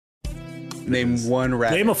Name one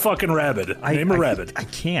rabbit. Name a fucking rabbit. Name a rabbit. I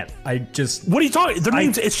can't. I just... What are you talking? The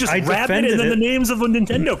names, it's just rabbit and then the names of a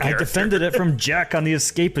Nintendo character. I defended it from Jack on the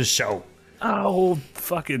Escapist show. Oh,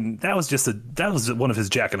 fucking... That was one of his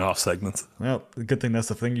jacking off segments. Well, good thing that's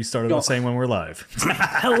the thing you started off saying when we're live.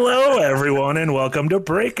 Hello, everyone, and welcome to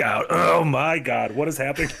Breakout. Oh, my God. What is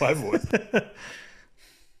happening to my voice?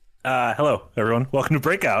 Hello, everyone. Welcome to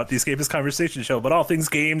Breakout, the Escapist conversation show about all things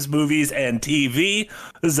games, movies, and TV.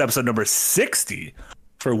 This is episode number 60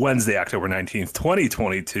 for Wednesday, October 19th,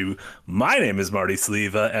 2022. My name is Marty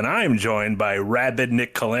Sleva, and I am joined by Rabid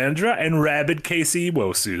Nick Calandra and Rabid Casey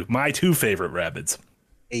Wosu, my two favorite rabbits.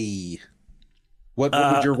 Hey, what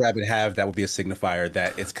would your rabbit have that would be a signifier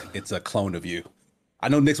that it's a clone of you? I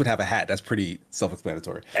know Nick's would have a hat. That's pretty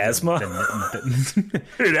self-explanatory. Asthma. It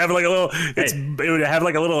would have like a little. It would have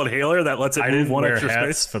like a little inhaler that lets it move one extra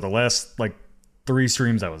space. For the last 3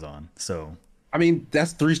 streams I was on. So I mean,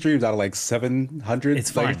 that's 3 streams out of 700. It's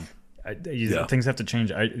fine. Things have to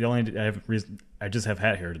change. I just have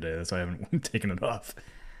hat hair today. That's why I haven't taken it off.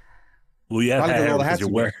 Well, you have hat hair because you're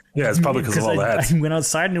wearing. Yeah, it's probably because of all the hats. I went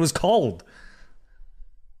outside and it was cold.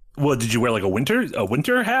 Well, did you wear like a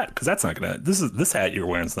winter hat? Because that's not gonna. This hat you're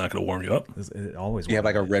wearing is not gonna warm you up. It always. You have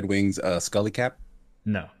like a Red Wings Scully cap?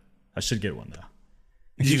 No, I should get one though.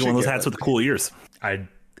 You get one of those hats with the cool ears.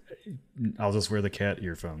 I'll just wear the cat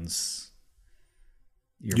earphones.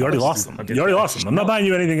 You already lost them. You already lost them. I'm not buying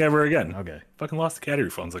you anything ever again. Okay. Fucking lost the cat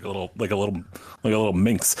earphones like a little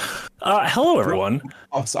minx. Hello everyone.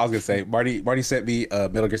 Also, I was gonna say, Marty sent me a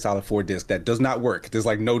Metal Gear Solid 4 disc that does not work. There's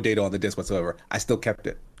no data on the disc whatsoever. I still kept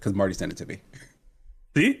it because Marty sent it to me.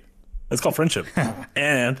 See, that's called friendship.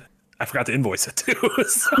 And I forgot to invoice it too.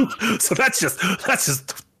 So that's just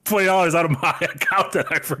 $20 out of my account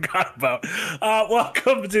that I forgot about.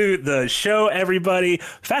 Welcome to the show, everybody.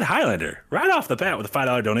 Fat Highlander, right off the bat with a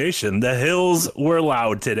 $5 donation. The hills were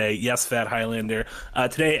loud today. Yes, Fat Highlander.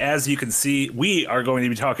 Today, as you can see, we are going to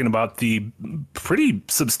be talking about the pretty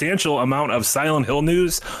substantial amount of Silent Hill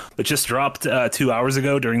news that just dropped 2 hours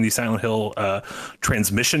ago during the Silent Hill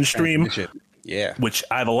transmission stream. Yeah, which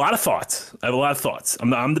I have a lot of thoughts. I'm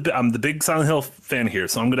the big Silent Hill fan here,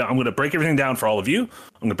 so I'm gonna break everything down for all of you.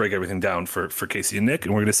 I'm gonna break everything down for Casey and Nick,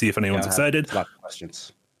 and we're gonna see if anyone's excited. A lot of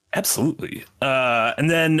questions. Absolutely. And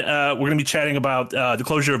then we're gonna be chatting about the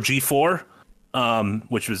closure of G4,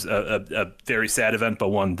 which was a very sad event, but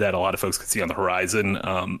one that a lot of folks could see on the horizon.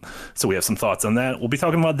 So we have some thoughts on that. We'll be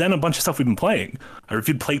talking about then a bunch of stuff we've been playing. I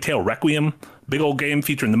reviewed Plague Tale Requiem, big old game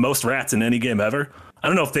featuring the most rats in any game ever. I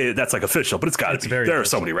don't know if that's official, but it's got to be. There are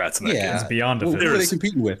so many rats in that game. It's beyond official. Who are they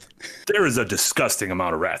competing with? There is a disgusting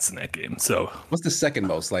amount of rats in that game. So what's the second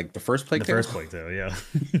most? The first Plague Tale? The first Plague Tale, yeah.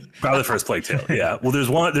 Probably the first Plague Tale, yeah. Well, there's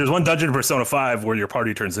one dungeon in Persona 5 where your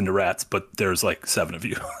party turns into rats, but there's 7 of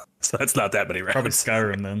you. So that's not that many rats. Probably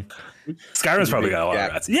Skyrim then. Skyrim's probably got a lot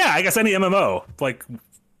of rats. Yeah, I guess any MMO.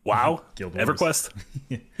 WoW, Guild Wars. EverQuest.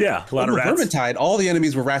 Yeah, a lot of rats. Vermintide, all the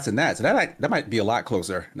enemies were rats in that. So that might be a lot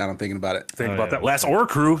closer now that I'm thinking about it. Think about that. Last Ore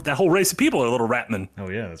Crew, that whole race of people are little ratmen. Oh,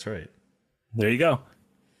 yeah, that's right. There you go.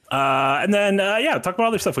 And then, talk about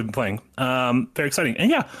other stuff we've been playing. Very exciting.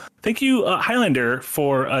 And thank you, Highlander,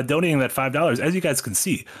 for donating that $5. As you guys can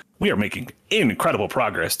see, we are making incredible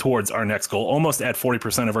progress towards our next goal, almost at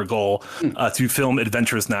 40% of our goal to film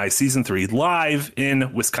Adventurous Knives Season 3 live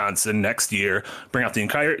in Wisconsin next year. Bring out the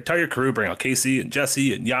entire crew, bring out Casey and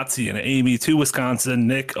Jesse and Yahtzee and Amy to Wisconsin.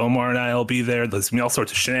 Nick, Omar, and I will be there. There's going to be all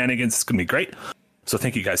sorts of shenanigans. It's going to be great. So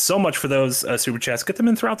thank you guys so much for those super chats. Get them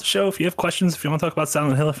in throughout the show. If you have questions, if you want to talk about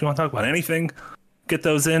Silent Hill, if you want to talk about anything, get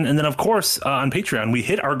those in. And then, of course, on Patreon, we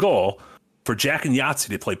hit our goal for Jack and Yahtzee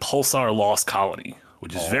to play Pulsar Lost Colony,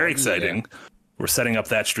 which is very exciting. Yeah. We're setting up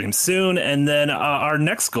that stream soon. And then our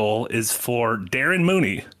next goal is for Darren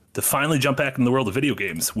Mooney to finally jump back in the world of video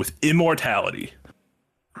games with Immortality.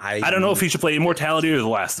 I don't know if he should play Immortality or The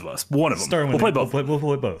Last of Us. One of them. We'll play both. We'll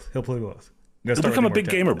play both. He'll play both. He'll become a big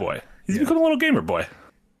gamer boy. He's become a little gamer boy.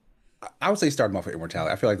 I would say start him off with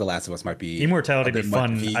Immortality. I feel like The Last of Us might be Immortality be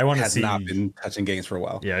fun. I want to see. Not been touching games for a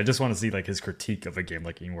while. Yeah, I just want to see his critique of a game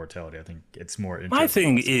like Immortality. I think it's more interesting. My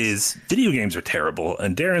thing is, video games are terrible,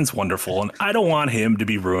 and Darren's wonderful, and I don't want him to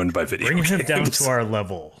be ruined by video games. Bring him down to our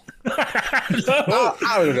level.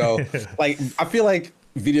 I don't know. I feel like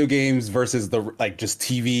video games versus the just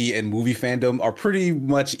TV and movie fandom are pretty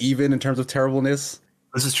much even in terms of terribleness.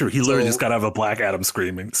 This is true. He literally just got out of a Black Adam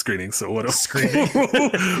screening. So what? Screaming.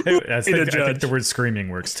 I think the word screaming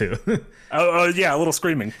works too. Yeah, a little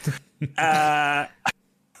screaming. Fucking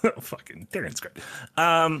Darren's great.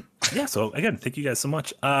 So again, thank you guys so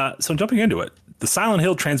much. So jumping into it, the Silent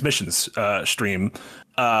Hill transmissions stream,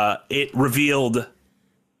 it revealed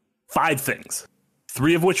 5 things,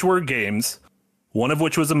 3 of which were games, 1 of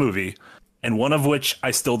which was a movie, and 1 of which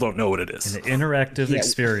I still don't know what it is. An interactive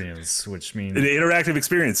experience, which means... An interactive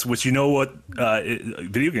experience, which you know what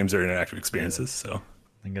video games are interactive experiences, so...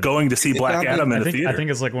 Going to see Black Adam in the theater. I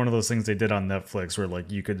think it's like one of those things they did on Netflix where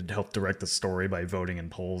like you could help direct the story by voting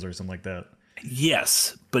in polls or something like that.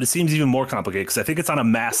 Yes, but it seems even more complicated because I think it's on a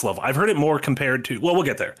mass level. I've heard it more compared to... Well, we'll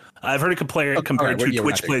get there. I've heard it compared to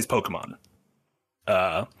Twitch plays Pokemon.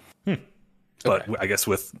 But I guess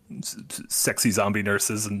with sexy zombie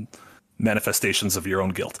nurses and manifestations of your own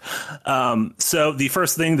guilt. So the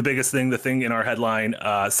first thing, the biggest thing, the thing in our headline,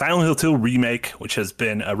 Silent Hill 2 Remake, which has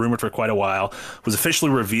been rumored for quite a while, was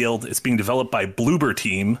officially revealed. It's being developed by Bloober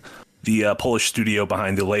Team, the Polish studio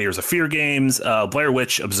behind the Layers of Fear games, Blair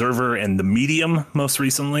Witch, Observer, and The Medium most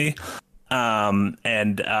recently.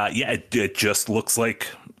 It just looks like...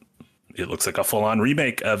 It looks like a full-on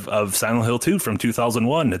remake of Silent Hill 2 from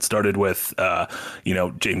 2001. It started with,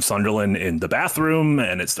 James Sunderland in the bathroom,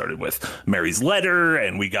 and it started with Mary's letter,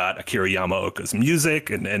 and we got Akira Yamaoka's music,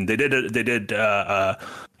 and they did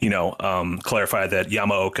clarify that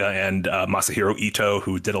Yamaoka and Masahiro Ito,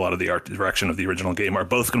 who did a lot of the art direction of the original game, are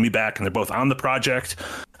both going to be back, and they're both on the project.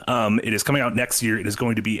 It is coming out next year. It is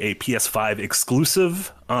going to be a PS5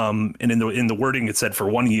 exclusive. And in the wording, it said for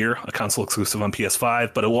 1 year, a console exclusive on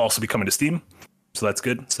PS5, but it will also be coming to Steam. So that's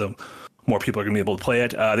good. So more people are going to be able to play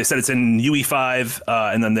it. They said it's in UE5,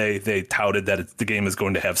 and then they touted that the game is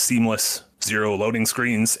going to have seamless 0 loading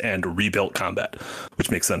screens and rebuilt combat, which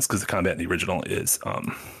makes sense because the combat in the original is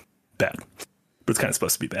bad. But it's kind of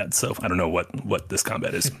supposed to be bad. So I don't know what this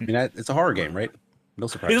combat is. I mean, it's a horror game, right? No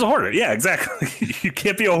surprise. It's a horror. Yeah, exactly. You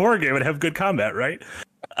can't be a horror game and have good combat, right?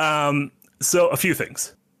 So a few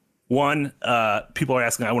things. One, people are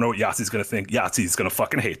asking, I wonder what Yahtzee's going to think. Yahtzee's going to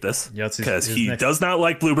fucking hate this because he does not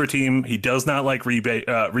like Bloober Team. He does not like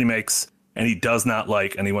remakes, and he does not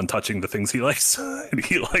like anyone touching the things he likes. And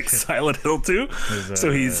he likes Silent Hill 2. So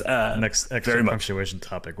he's next extra punctuation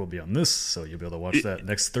topic will be on this, so you'll be able to watch that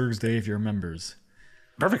next Thursday if you're members.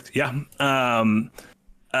 Perfect. Yeah.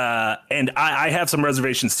 And I have some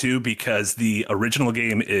reservations too, because the original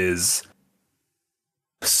game is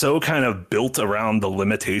so kind of built around the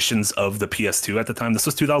limitations of the PS2 at the time. This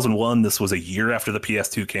was 2001. This was a year after the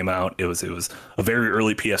PS2 came out. It was a very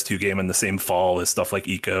early PS2 game in the same fall as stuff like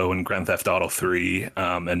Eco and Grand Theft Auto 3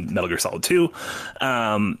 and Metal Gear Solid 2.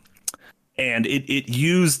 And it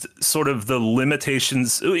used sort of the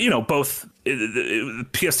limitations, both the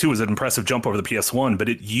PS2 was an impressive jump over the PS1, but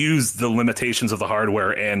it used the limitations of the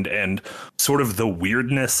hardware and sort of the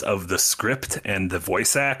weirdness of the script and the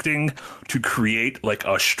voice acting to create like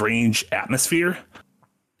a strange atmosphere.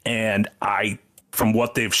 And from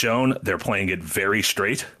what they've shown, they're playing it very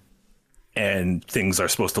straight, and things are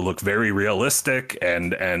supposed to look very realistic,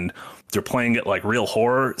 and they're playing it like real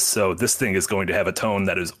horror. So this thing is going to have a tone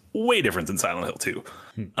that is way different than Silent Hill 2.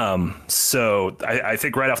 So I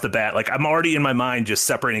think right off the bat, like I'm already in my mind just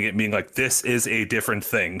separating it and being like, this is a different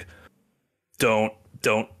thing. Don't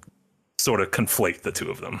sort of conflate the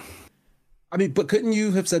two of them. I mean, but couldn't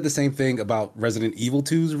you have said the same thing about Resident Evil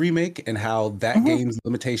 2's remake and how that game's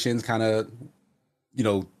limitations kind of,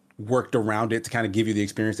 worked around it to kind of give you the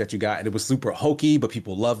experience that you got? And it was super hokey, but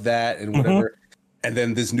people loved that and whatever. And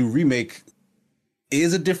then this new remake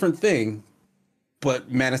is a different thing,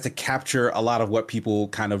 but managed to capture a lot of what people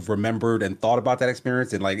kind of remembered and thought about that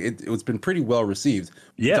experience. And like it's been pretty well received.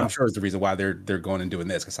 Yeah, I'm sure it's the reason why they're going and doing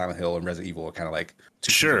this, because Silent Hill and Resident Evil are kind of like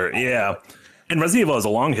yeah. And Resident Evil has a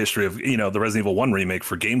long history of, the Resident Evil 1 remake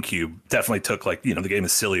for GameCube definitely took the game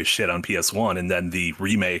is silly as shit on PS1, and then the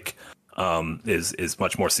remake is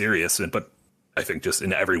much more serious, but I think just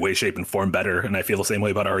in every way, shape, and form better. And I feel the same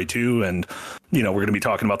way about RE2. And, we're going to be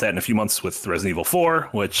talking about that in a few months with Resident Evil 4,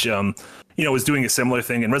 which, is doing a similar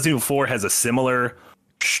thing. And Resident Evil 4 has a similar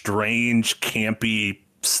strange, campy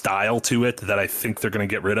style to it that I think they're going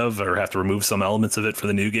to get rid of or have to remove some elements of it for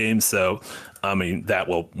the new game. So, I mean,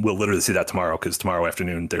 we'll literally see that tomorrow, because tomorrow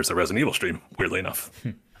afternoon there's a Resident Evil stream, weirdly enough.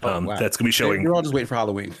 Wow. That's going to be showing. You're all just waiting for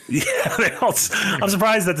Halloween. Yeah, I'm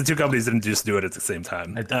surprised that the two companies didn't just do it at the same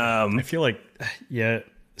time. I feel like,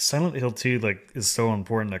 Silent Hill 2 is so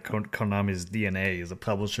important to Konami's DNA as a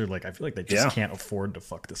publisher. Like, I feel like they just can't afford to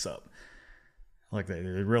fuck this up. Like they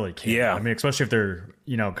really can't. Yeah. I mean, especially if they're,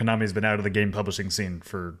 Konami's been out of the game publishing scene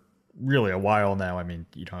for really a while now. I mean,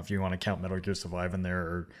 if you want to count Metal Gear Survive in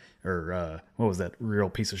there, or what was that real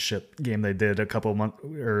piece of shit game they did a couple months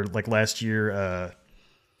or like last year?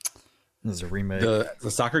 This is a remake.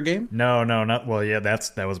 The soccer game? No, not well. Yeah,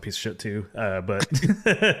 that was a piece of shit too. But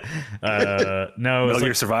no, Metal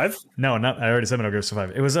Gear Survive? No, not. I already said Metal Gear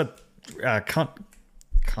Survive. It was a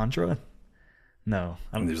Contra? No.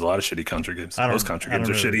 I mean, there's a lot of shitty Contra games. Most Contra games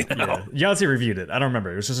are shitty now. Yeah. Yahtzee reviewed it. I don't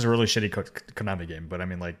remember. It was just a really shitty Konami game. But I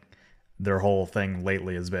mean, like, their whole thing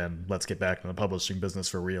lately has been, let's get back in the publishing business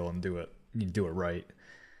for real and do it. You do it right.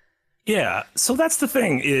 Yeah. So that's the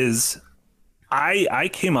thing is, I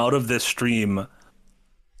came out of this stream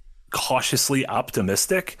cautiously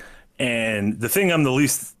optimistic. And the thing I'm the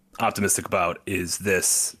least optimistic about is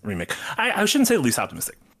this remake. I shouldn't say the least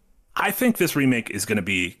optimistic. I think this remake is going to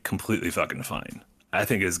be completely fucking fine. I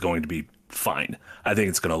think it's going to be fine. I think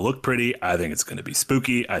it's going to look pretty. I think it's going to be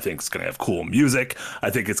spooky. I think it's going to have cool music. I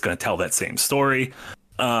think it's going to tell that same story.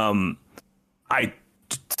 I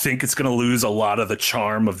think it's going to lose a lot of the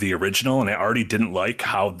charm of the original, and I already didn't like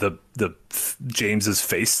how the James's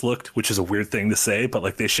face looked, which is a weird thing to say, but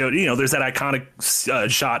like they showed, there's that iconic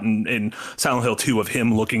shot in Silent Hill 2 of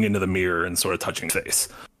him looking into the mirror and sort of touching his face.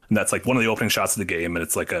 And that's like one of the opening shots of the game, and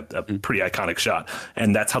it's like a pretty iconic shot.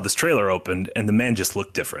 And that's how this trailer opened, and the man just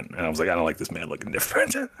looked different. And I was like, I don't like this man looking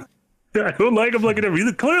different. I don't like him looking different.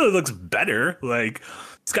 He clearly looks better. Like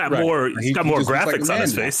he's got more graphics on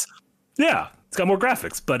his face. Yeah, it's got more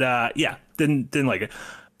graphics. But didn't like it.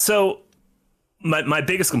 So my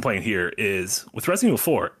biggest complaint here is with Resident Evil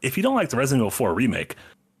 4. If you don't like the Resident Evil 4 remake,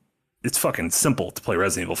 it's fucking simple to play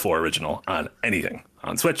Resident Evil 4 original on anything.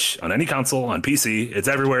 On Switch, on any console, on PC. It's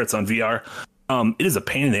everywhere. It's on VR. It is a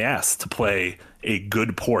pain in the ass to play a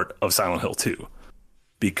good port of Silent Hill 2.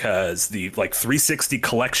 Because the 360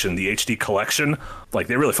 collection, the HD collection,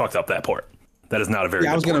 they really fucked up that port. That is not a very good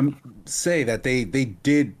port. I was going to say that they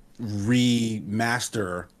did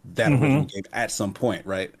remaster that original game at some point,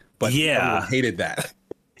 right? But everyone hated that.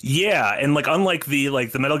 Yeah, and unlike the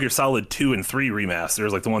Metal Gear Solid 2 and 3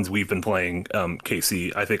 remasters, the ones we've been playing,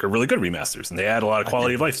 KC, I think are really good remasters, and they add a lot of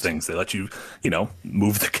quality of life things. They let you,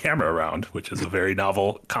 move the camera around, which is a very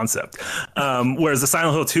novel concept. Whereas the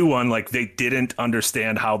Silent Hill 2 one, they didn't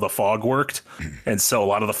understand how the fog worked, and so a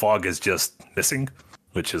lot of the fog is just missing,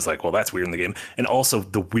 which is well, that's weird in the game. And also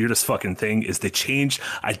the weirdest fucking thing is they changed.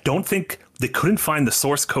 I don't think they couldn't find the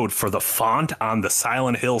source code for the font on the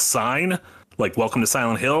Silent Hill sign. Welcome to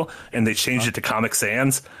Silent Hill, and they changed it to Comic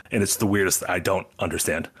Sans, and it's the weirdest. I don't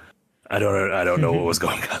understand. I don't know what was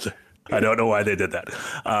going on there. I don't know why they did that,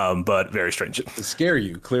 but very strange. To scare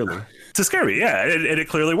you, clearly. To scare me, yeah, and it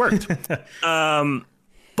clearly worked. But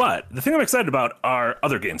the thing I'm excited about are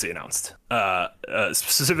other games they announced,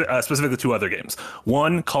 specifically two other games.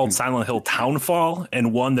 One called Silent Hill Townfall,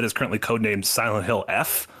 and one that is currently codenamed Silent Hill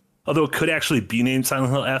F, although it could actually be named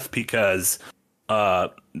Silent Hill F because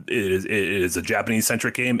it is a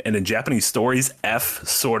Japanese-centric game, and in Japanese stories, F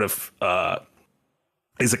sort of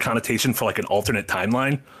is a connotation for an alternate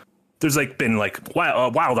timeline. There's been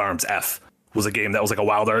Wild Arms F was a game that was a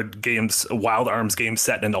Wild Arms game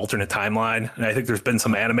set in an alternate timeline, and I think there's been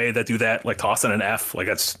some anime that do that, tossing an F.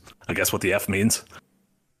 That's I guess what the F means.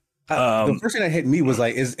 The first thing that hit me was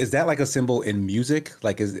is that a symbol in music?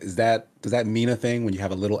 Does that mean a thing when you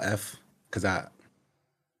have a little F? Because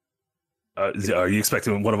are you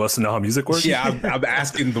expecting one of us to know how music works? Yeah, I'm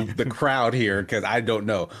asking the crowd here because I don't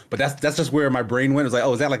know. But that's just where my brain went. It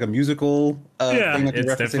was is that a musical thing that you're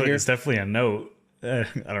referencing here? It's definitely a note.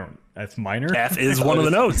 F minor. F is one of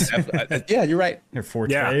the notes. Yeah, you're right. Or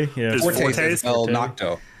forte. Yeah. Forte is El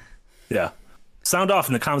Nocto. Yeah. Sound off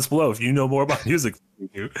in the comments below if you know more about music.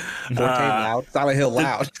 Forte loud, Silent Hill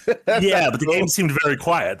loud. Yeah, but the game seemed very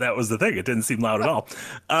quiet. That was the thing. It didn't seem loud at all.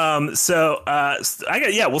 We'll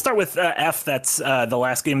start with F. That's the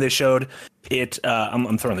last game they showed.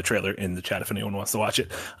 I'm throwing the trailer in the chat if anyone wants to watch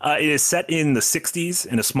it. It is set in the 60s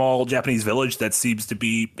in a small Japanese village that seems to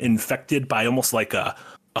be infected by almost a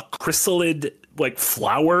chrysalid,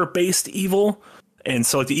 flower-based evil. And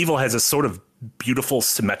so the evil has a sort of beautiful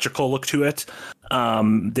symmetrical look to it.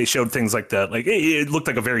 They showed things like that. It looked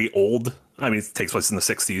like a very old, it takes place in the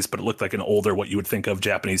 60s, but it looked like an older, what you would think of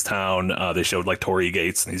Japanese town. They showed torii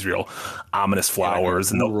gates and these real ominous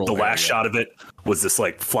flowers. And the last shot of it was this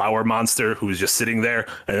flower monster who was just sitting there,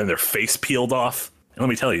 and then their face peeled off. And let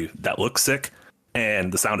me tell you, that looks sick,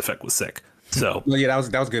 and the sound effect was sick. So yeah, that was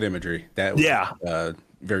good imagery. That was,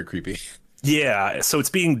 very creepy. Yeah, so it's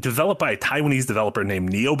being developed by a Taiwanese developer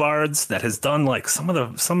named Neobards that has done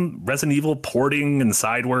some Resident Evil porting and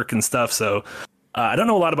side work and stuff. So I don't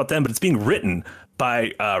know a lot about them, but it's being written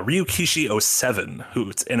by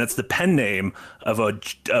Ryukishi07, and it's the pen name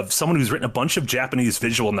of someone who's written a bunch of Japanese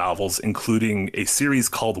visual novels, including a series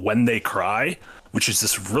called When They Cry, which is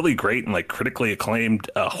this really great and critically acclaimed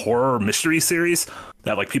horror mystery series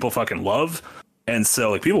that people fucking love. And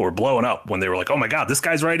so like people were blowing up when they were like, oh my God, this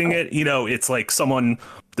guy's writing it. You know, it's like someone,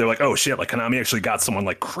 they're like, oh shit, like Konami actually got someone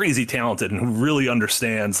like crazy talented and who really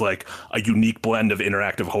understands like a unique blend of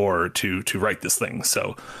interactive horror to write this thing.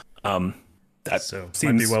 So that seems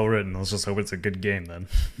might be well written. Let's just hope it's a good game then.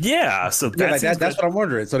 Yeah. So that's what I'm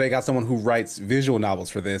wondering. So they got someone who writes visual novels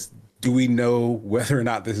for this. Do we know whether or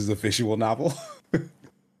not this is a visual novel?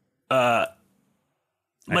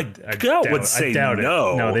 My gut would say no.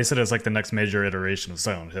 No, they said it's like the next major iteration of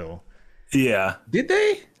Silent Hill. Yeah. Did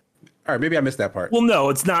they? All right, maybe I missed that part. Well, no,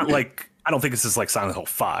 it's not like, I don't think this is like Silent Hill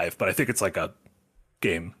 5, but I think it's like a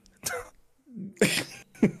game.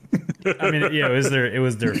 I mean, yeah, it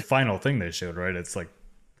was their final thing they showed, right? It's like,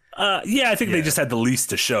 yeah, I think they just had the least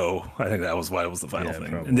to show. I think that was why it was the final thing,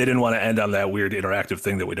 probably. And they didn't want to end on that weird interactive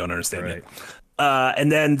thing that we don't understand yet.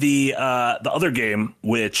 And then the other game,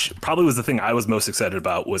 which probably was the thing I was most excited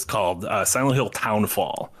about, was called Silent Hill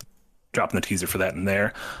Townfall. Dropping the teaser for that in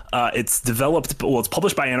there. It's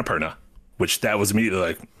published by Annapurna, which that was immediately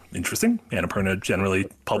like, interesting. Annapurna generally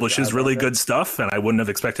publishes really good stuff, and I wouldn't have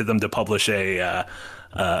expected them to publish a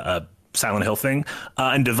Silent Hill thing.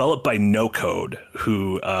 And developed by No Code,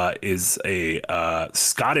 who is a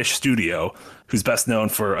Scottish studio who's best known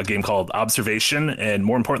for a game called Observation, and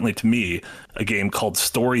more importantly to me, a game called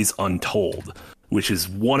Stories Untold, which is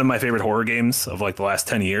one of my favorite horror games of like the last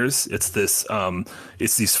 10 years. It's these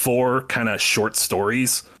 4 kind of short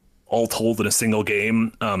stories all told in a single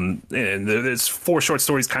game. And there's 4 short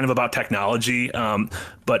stories kind of about technology,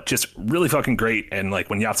 but just really fucking great. And like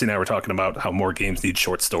when Yahtzee and I were talking about how more games need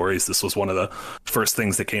short stories, this was one of the first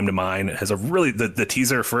things that came to mind. It has a really, the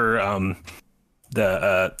teaser for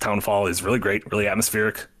the Townfall is really great, really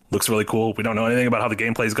atmospheric, looks really cool. We don't know anything about how the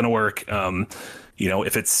gameplay is going to work. If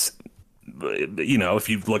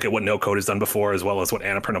you look at what No Code has done before, as well as what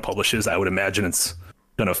Annapurna publishes, I would imagine it's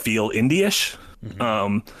going to feel indie-ish.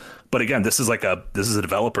 Mm-hmm. But again, this is a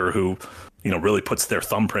developer who, really puts their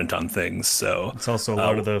thumbprint on things. So it's also a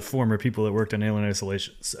lot of the former people that worked on Alien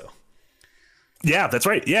Isolation. So yeah, that's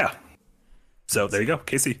right. Yeah. So there you go,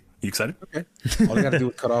 Casey. You excited? Okay. All they got to do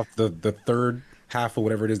is cut off the third half or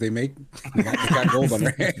whatever it is they make. They got gold on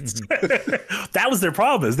their hands. That was their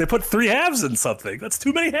problem, is they put 3 halves in something. That's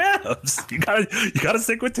too many halves. You gotta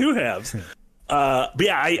stick with 2 halves. But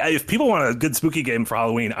yeah, if people want a good spooky game for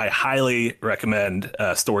Halloween, I highly recommend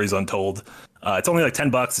Stories Untold. It's only like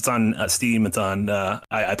 $10. It's on Steam. It's on.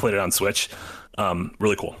 I played it on Switch.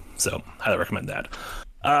 Really cool. So highly recommend that.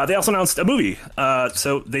 They also announced a movie.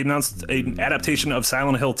 So they announced an adaptation of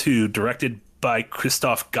Silent Hill 2, directed by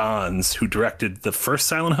Christoph Gans, who directed the first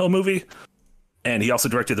Silent Hill movie, and he also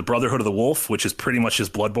directed The Brotherhood of the Wolf, which is pretty much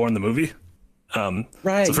his Bloodborne the movie.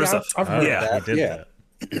 Right. So first I've heard that. Yeah.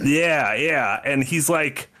 Yeah, and he's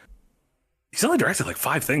only directed like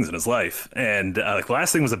 5 things in his life, and like the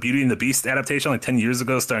last thing was a Beauty and the Beast adaptation like 10 years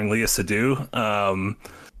ago, starring Leah Seydoux.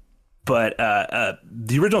 But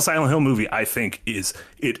the original Silent Hill movie, I think,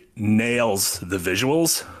 it nails the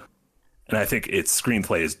visuals, and I think its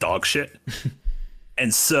screenplay is dog shit.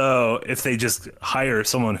 And so if they just hire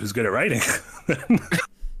someone who's good at writing,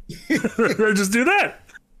 or just do that.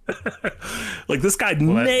 Like this guy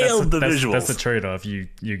nailed the visuals. That's the trade-off.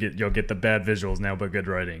 You'll get the bad visuals now, but good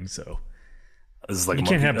writing. So this is like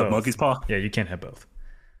a monkey's paw. Yeah, you can't have both.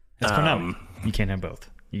 It's Konami. You can't have both.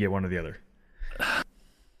 You get one or the other.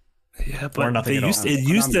 Yeah, but it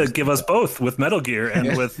used to give us both with Metal Gear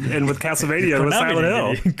and with Castlevania and with Silent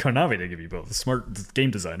Hill. Konami didn't give you both. The smart game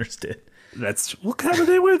designers did. They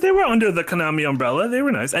were under the Konami umbrella. They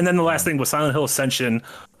were nice. And then the last thing was Silent Hill Ascension,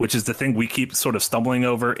 which is the thing we keep sort of stumbling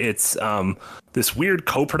over. It's this weird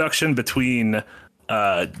co-production between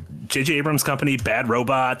J.J. Abrams' company, Bad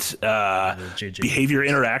Robot, Behavior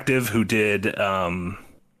Interactive, who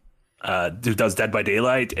does Dead by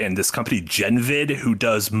Daylight, and this company Genvid, who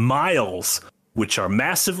does Miles, which are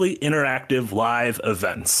massively interactive live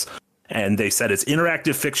events. And they said it's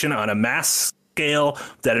interactive fiction on a mass scale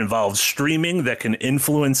that involves streaming that can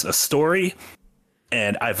influence a story.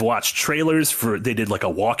 And I've watched trailers they did like a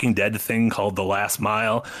Walking Dead thing called The Last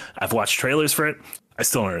Mile. I've watched trailers for it. I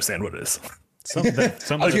still don't understand what it is. I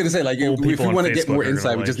was going to say, like, if we want to get more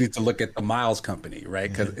insight, we just need to look at the Miles company, right?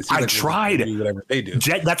 Because I tried whatever they do.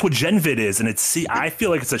 That's what Genvid is, and I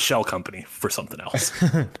feel like it's a shell company for something else.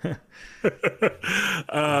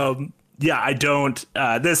 Yeah, I don't.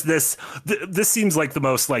 This seems like the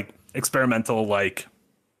most like experimental. Like,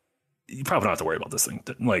 you probably don't have to worry about this thing.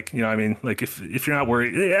 Like, I mean, like if you're not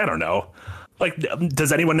worried, I don't know. Like,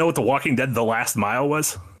 does anyone know what The Walking Dead: The Last Mile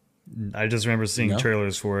was? I just remember seeing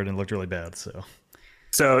trailers for it and it looked really bad. So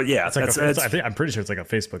yeah, I'm pretty sure it's like a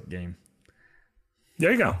Facebook game. There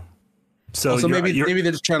you go. So, maybe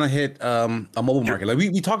they're just trying to hit a mobile market. Like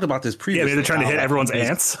we talked about this previously. Yeah, maybe they're trying to hit everyone's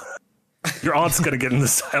ants. Your aunt's gonna get into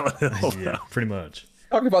Silent Hill. Yeah, pretty much.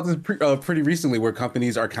 Talked about this pretty recently, where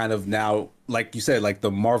companies are kind of now, like you said, like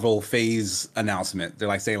the Marvel Phase announcement. They're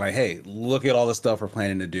like saying, like, "Hey, look at all the stuff we're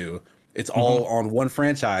planning to do. It's all on one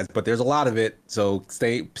franchise, but there's a lot of it. So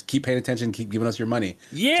keep paying attention, keep giving us your money."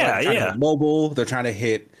 Yeah, so yeah. Mobile. They're trying to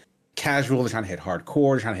hit casual. They're trying to hit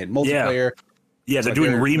hardcore. They're trying to hit multiplayer. Yeah, they're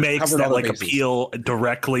doing remakes that like appeal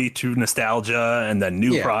directly to nostalgia, and then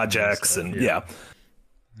new projects, and the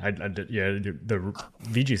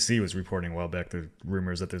VGC was reporting a while back the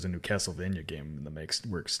rumors that there's a new Castlevania game in the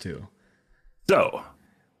works too. So,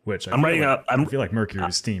 which I feel like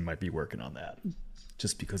Mercury Steam might be working on that,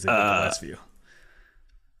 just because they did the last view,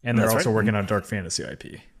 and they're also working on Dark Fantasy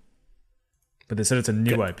IP. But they said it's a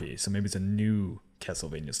new IP, so maybe it's a new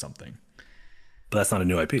Castlevania something. But that's not a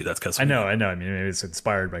new IP. That's Castlevania. I know. I mean, maybe it's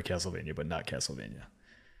inspired by Castlevania, but not Castlevania.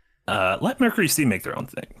 Let Mercury Steam make their own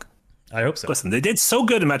thing. I hope so. Listen, they did so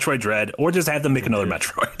good in Metroid Dread, or just have them make another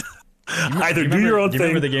Metroid. Either do your own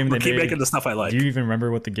thing, the game or keep making the stuff I like. Do you even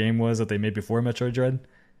remember what the game was that they made before Metroid Dread?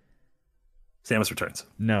 Samus Returns.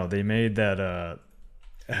 No, they made that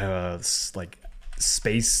like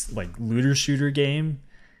space like looter shooter game.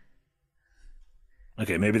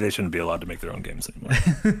 Okay, maybe they shouldn't be allowed to make their own games anymore.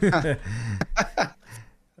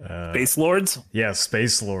 Space Lords? Yeah,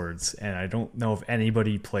 Space Lords, and I don't know if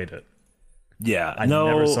anybody played it. Yeah, I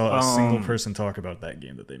never saw a single person talk about that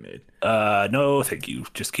game that they made. No, thank you.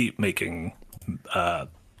 Just keep making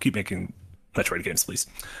Metroid games, please.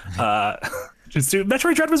 Just do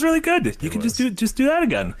Metroid Dread was really good. You can just do that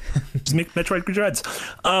again. Just make Metroid Dreads.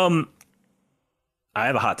 I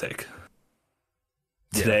have a hot take.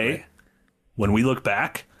 Today, when we look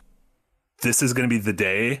back, this is going to be the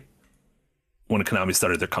day when Konami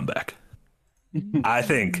started their comeback. I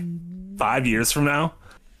think 5 years from now,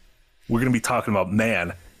 we're going to be talking about,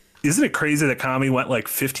 man, isn't it crazy that Konami went like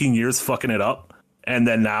 15 years fucking it up, and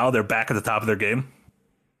then now they're back at the top of their game?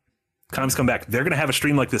 Konami's come back. They're going to have a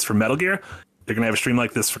stream like this for Metal Gear. They're going to have a stream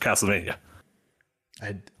like this for Castlevania.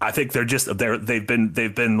 I think they've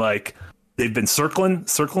been circling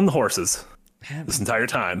the horses this entire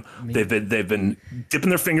time. They've been dipping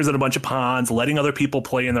their fingers in a bunch of ponds, letting other people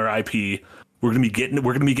play in their IP. We're gonna be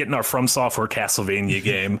getting our From Software Castlevania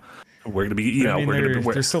game. We're gonna be,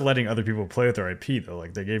 they're still letting other people play with their IP though.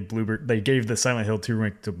 Like they gave the Silent Hill 2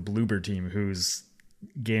 rank to Bloober Team, whose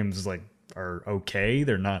games like are okay.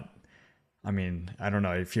 They're not. I mean, I don't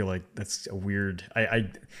know. I feel like that's a weird.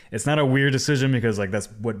 It's not a weird decision because like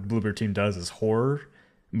that's what Bloober Team does is horror.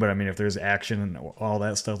 But I mean, if there's action and all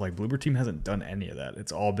that stuff, like Bloober Team hasn't done any of that.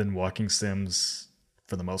 It's all been walking sims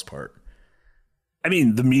for the most part. I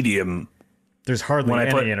mean, the medium. There's hardly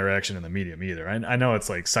any interaction in the medium either. I know it's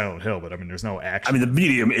like Silent Hill, but I mean, there's no action. I mean, the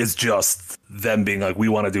medium is just them being like, we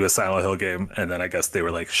want to do a Silent Hill game. And then I guess they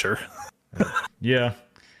were like, sure. Yeah.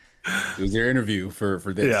 It was their interview for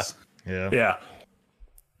this. Yeah.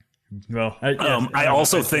 Well, I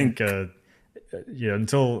also think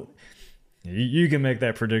until you can make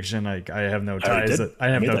that prediction, I have no ties. I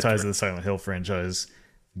have no ties to the Silent Hill franchise.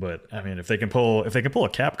 But I mean, if they can pull a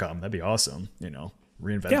Capcom, that'd be awesome.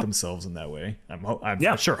 Reinvent themselves in that way.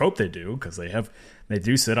 I sure hope they do, because they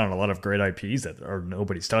do sit on a lot of great IPs that are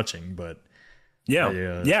nobody's touching. But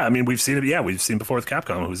I mean, we've seen it. Yeah, we've seen before with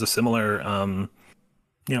Capcom, who's a similar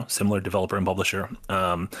similar developer and publisher.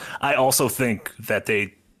 I also think that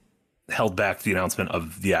they held back the announcement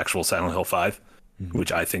of the actual Silent Hill 5,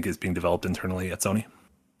 which I think is being developed internally at Sony,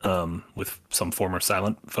 with some former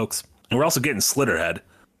Silent folks. And we're also getting Slitterhead.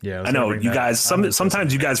 Yeah, I know you guys.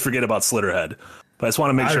 Sometimes you guys forget about Slitterhead, but I just want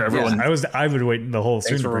to make sure everyone. I've been waiting the whole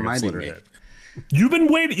stream to bring up Slitterhead. You've been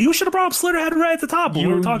waiting. You should have brought up Slitterhead right at the top when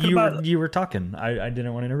we were talking about. You were talking. I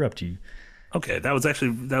didn't want to interrupt you. Okay, that was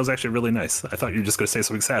actually really nice. I thought you were just going to say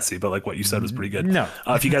something sassy, but like what you said was pretty good. No,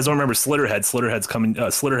 if you guys don't remember Slitterhead's coming.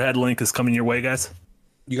 Slitterhead link is coming your way, guys.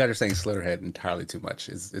 You guys are saying Slitterhead entirely too much.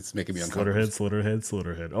 It's making me uncomfortable.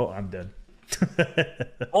 Slitterhead. Oh, I'm dead.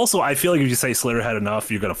 Also, I feel like if you say Slitterhead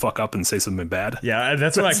enough, you're gonna fuck up and say something bad. Yeah,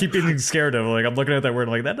 that's what I keep getting scared of. Like I'm looking at that word,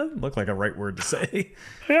 like that doesn't look like a right word to say.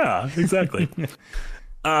 Yeah, exactly.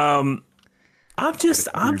 I'm just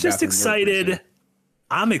excited.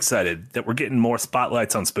 I'm excited that we're getting more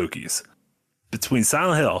spotlights on spookies. Between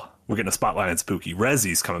Silent Hill, we're getting a spotlight on spooky.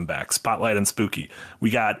 Resi's coming back, spotlight on spooky. We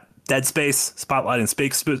got Dead Space, spotlight and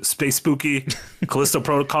space spooky. Callisto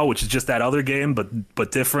Protocol, which is just that other game,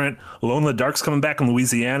 but different. Alone in the Dark's coming back in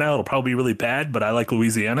Louisiana. It'll probably be really bad, but I like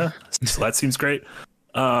Louisiana, so that seems great.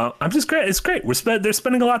 I'm just great. It's great. They're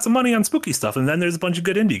spending lots of money on spooky stuff, and then there's a bunch of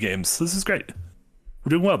good indie games. This is great. We're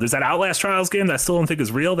doing well. There's that Outlast Trials game that I still don't think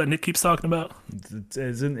is real that Nick keeps talking about.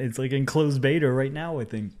 It's like in closed beta right now, I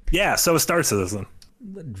think. Yeah, so is Star Citizen.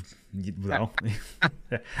 Well,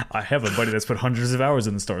 I have a buddy that's put hundreds of hours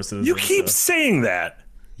in the Star Citizen. You keep saying that.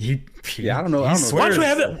 Yeah, I don't know. Why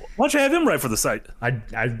don't you have him write for the site? I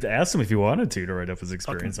asked him if he wanted to write up his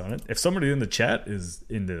experience on it. If somebody in the chat is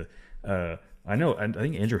into, I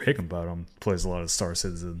think Andrew Hickenbottom plays a lot of Star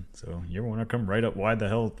Citizen. So you ever want to come write up what the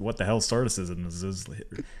hell Star Citizen is?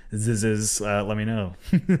 Let me know.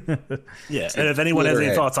 Yeah, and if anyone has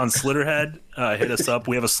any thoughts on Slitterhead, hit us up.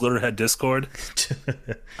 We have a Slitterhead Discord.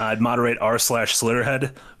 I'd moderate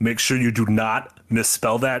r/Slitterhead. Make sure you do not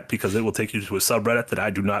misspell that because it will take you to a subreddit that I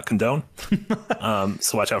do not condone.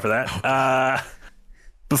 So watch out for that.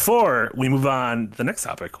 Before we move on to the next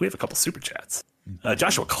topic, we have a couple super chats.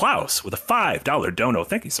 Joshua Klaus with a $5 dono.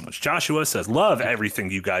 Thank you so much. Joshua says, love everything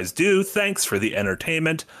you guys do. Thanks for the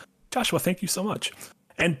entertainment. Joshua, thank you so much.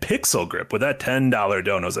 And Pixel Grip with that $10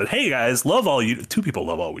 dono said, hey guys, love all you. Two people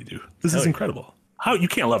love all we do. This is incredible. How you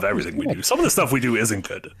can't love everything we do. Some of the stuff we do isn't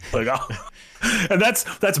good. Like, and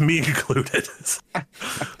that's me included.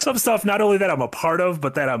 Some stuff not only that I'm a part of,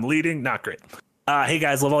 but that I'm leading, not great. Hey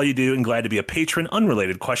guys, love all you do and glad to be a patron.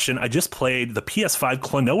 Unrelated question. I just played the PS5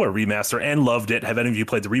 Klonoa remaster and loved it. Have any of you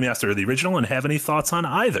played the remaster or the original and have any thoughts on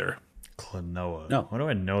either? Klonoa. No. Why do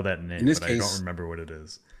I know that name? But I don't remember what it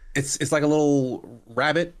is. It's like a little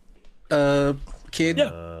rabbit kid.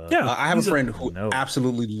 Yeah. I have a friend who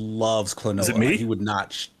absolutely loves Klonoa. Is it me? He would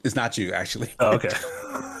not. It's not you, actually. Oh, okay.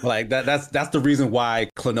 Like that's the reason why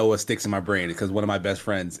Klonoa sticks in my brain, because one of my best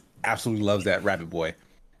friends absolutely loves that rabbit boy.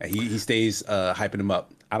 He stays hyping him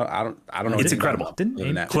up. I don't know. It's incredible.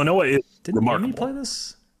 Klonoa is remarkable. Amy play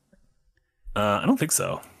this? I don't think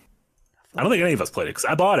so. I don't think any of us played it because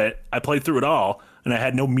I bought it. I played through it all, and I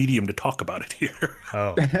had no medium to talk about it here.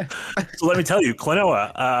 Oh, so let me tell you,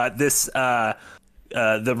 Klonoa. The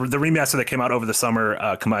remaster that came out over the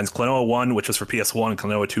summer combines Klonoa 1, which was for PS1, and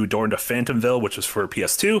Klonoa 2, Door into Phantomville, which was for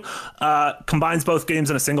PS2. Combines both games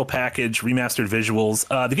in a single package, remastered visuals.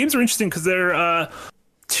 The games are interesting because they're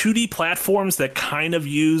 2D platforms that kind of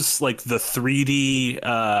use like the 3D,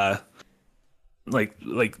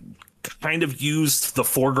 like kind of used the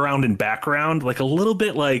foreground and background, like a little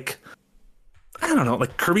bit like, I don't know,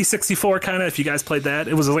 like Kirby 64 kind of, if you guys played that.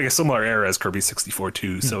 It was like a similar era as Kirby 64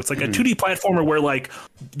 too. So it's like a 2D platformer where like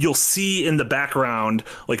you'll see in the background,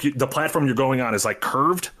 like the platform you're going on is like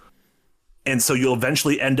curved. And so you'll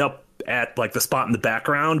eventually end up at like the spot in the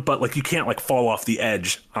background, but like you can't like fall off the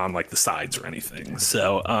edge on like the sides or anything.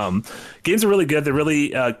 So games are really good. They're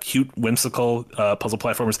really cute, whimsical puzzle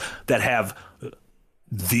platformers that have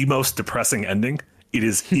the most depressing ending. It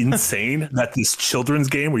is insane that this children's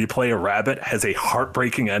game where you play a rabbit has a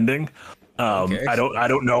heartbreaking ending. I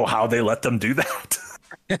don't know how they let them do that.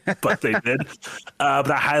 But they did. But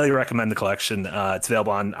I highly recommend the collection. It's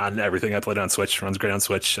available on everything. I played it on Switch. Runs great on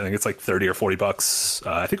Switch. I think it's like $30 or $40.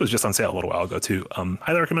 I think it was just on sale a little while ago too.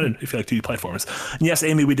 Highly recommend it if you like 2D platformers. And yes,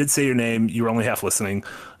 Amy, we did say your name. You were only half listening.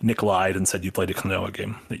 Nick lied and said you played a Klonoa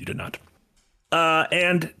game that you did not.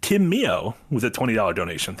 And Tim Mio with a $20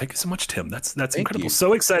 donation. Thank you so much, Tim. That's incredible.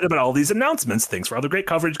 So excited about all these announcements. Thanks for all the great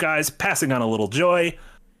coverage, guys. Passing on a little joy.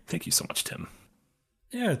 Thank you so much, Tim.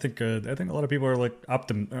 Yeah, I think a lot of people are like I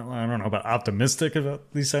don't know about optimistic about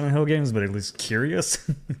these Silent Hill games, but at least curious.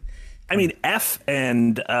 I mean, F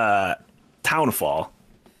and Townfall,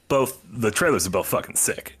 both the trailers are both fucking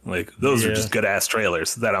sick. Like those are just good ass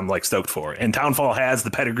trailers that I'm like stoked for. And Townfall has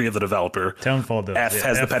the pedigree of the developer. Townfall does. F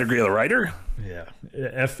has the pedigree of the writer. Yeah,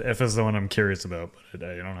 F is the one I'm curious about, but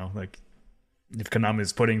I don't know. Like if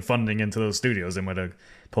Konami's putting funding into those studios, they might have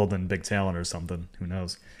pulled in big talent or something. Who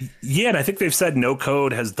knows? Yeah, and I think they've said No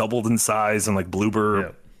Code has doubled in size, and like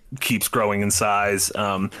Bloober keeps growing in size.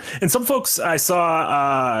 And some folks I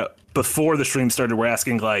saw before the stream started were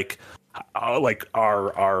asking like are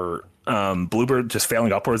Bloober just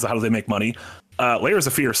failing upwards? How do they make money? Layers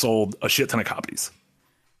of Fear sold a shit ton of copies,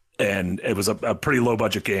 and it was a pretty low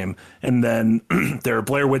budget game. And then their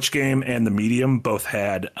Blair Witch game and The Medium both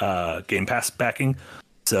had Game Pass backing.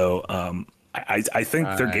 So I think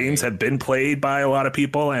their games have been played by a lot of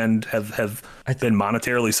people and have been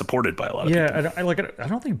monetarily supported by a lot of people. Yeah, I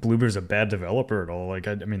don't think Bloober's a bad developer at all. Like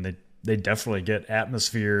I mean they definitely get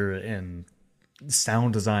atmosphere and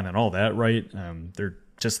sound design and all that right. They're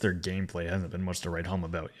just their gameplay hasn't been much to write home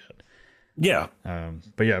about yet. Yeah.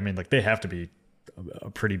 But yeah, I mean like they have to be a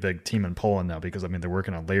pretty big team in Poland now because I mean they're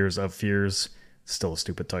working on Layers of Fears. Still a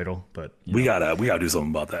stupid title, but we gotta do something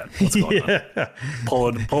about that. What's going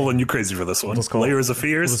on? Poland, you crazy for this one? Layers of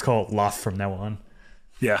Fears. Let's call it Loth from now on.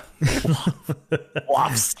 Yeah.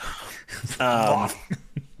 Wops.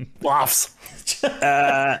 Wops.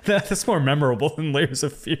 That's more memorable than Layers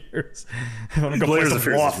of Fears. I want to go Layers play of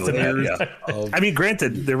some Fears Waft is really in bad, there. yeah. I mean,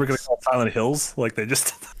 granted, they were going to call it Silent Hills. Like, they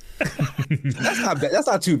just... That's not bad. That's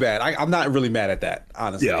not too bad. I'm not really mad at that,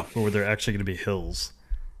 honestly. Yeah. Or were there actually going to be hills?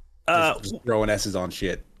 Just throwing S's on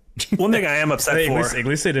shit. One thing I am upset for... At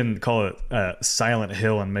least they didn't call it Silent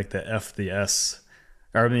Hill and make the F the S.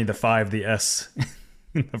 Or I mean, the 5 the S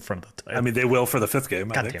in the front of the title. I mean, they will for the 5th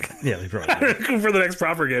game, I think. Damn it. Yeah, they probably will. For the next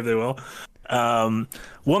proper game, they will.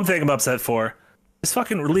 One thing I'm upset for is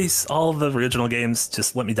fucking release all of the original games.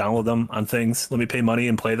 Just let me download them on things. Let me pay money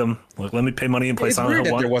and play them. Like, let me pay money and play Silent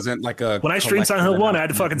Hill 1. There wasn't like a when I streamed Silent Hill 1, I had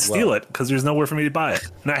to fucking steal it because there's nowhere for me to buy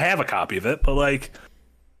it. And I have a copy of it, but like,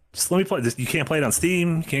 just let me play. You can't play it on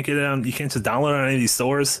Steam. You can't get it on. You can't just download it on any of these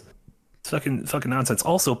stores. It's fucking nonsense.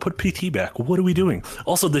 Also, put PT back. What are we doing?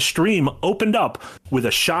 Also, the stream opened up with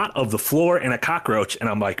a shot of the floor and a cockroach, and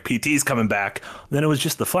I'm like, PT's coming back. Then it was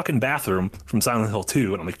just the fucking bathroom from Silent Hill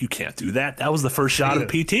 2, and I'm like, you can't do that. That was the first shot of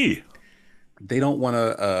PT. They don't want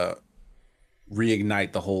to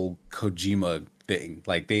reignite the whole Kojima thing.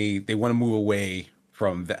 Like they want to move away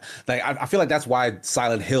from that. Like I feel like that's why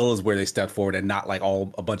Silent Hill is where they stepped forward and not like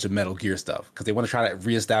a bunch of Metal Gear stuff, because they want to try to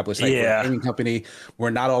reestablish like we're a gaming company. We're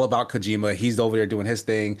not all about Kojima. He's over there doing his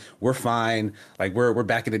thing. We're fine. Like we're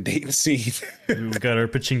back in the dating scene. We've got our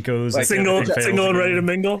pachinkos, like, single and ready to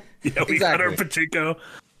mingle. Yeah, we got our pachinko.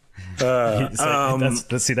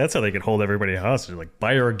 That's how they can hold everybody hostage. Like,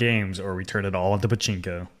 buy our games or we turn it all into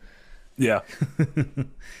pachinko. Yeah.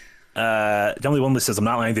 Emily Wembley says, I'm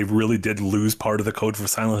not lying, they really did lose part of the code for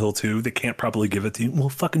Silent Hill 2. They can't properly give it to you. Well,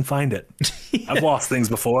 fucking find it. Yeah. I've lost things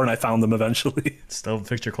before and I found them eventually. Still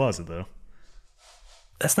fix your closet though.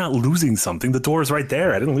 That's not losing something. The door is right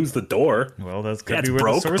there. I didn't lose the door. Well, that's could be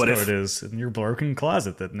where the source code is in your broken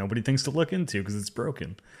closet that nobody thinks to look into because it's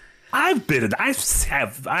broken. I've been in. I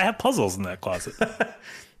have puzzles in that closet.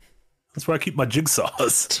 That's where I keep my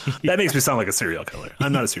jigsaws. That makes me sound like a serial killer.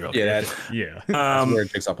 I'm not a serial killer. That's where a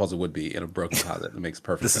jigsaw puzzle would be, in a broken closet. It makes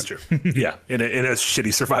perfect sense. This is true. Yeah, in a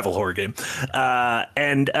shitty survival horror game.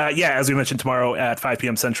 As we mentioned, tomorrow at 5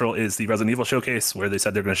 p.m. Central is the Resident Evil Showcase, where they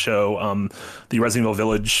said they're going to show the Resident Evil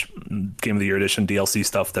Village Game of the Year Edition DLC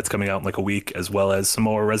stuff that's coming out in like a week, as well as some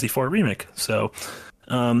more Resi 4 Remake. So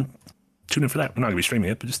tune in for that. We're not going to be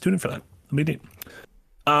streaming it, but just tune in for that. It'll be neat.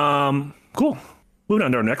 Cool. Moving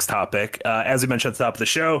on to our next topic. As we mentioned at the top of the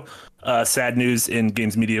show, sad news in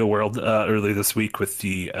games media world earlier this week with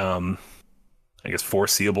the,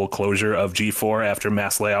 foreseeable closure of G4 after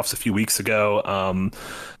mass layoffs a few weeks ago.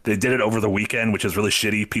 They did it over the weekend, which is really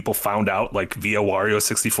shitty. People found out like via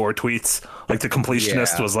Wario64 tweets. Like the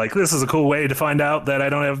completionist was like, this is a cool way to find out that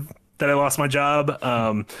I lost my job.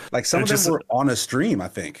 Like some of them were on a stream, I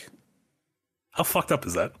think. How fucked up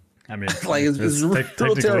is that? I mean, like it's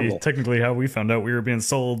real terrible. Technically, how we found out we were being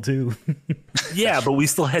sold too. Yeah, but we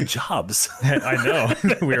still had jobs. I know.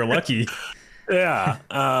 We were lucky. Yeah.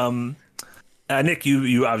 Nick,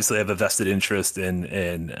 you obviously have a vested interest in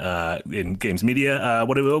games media.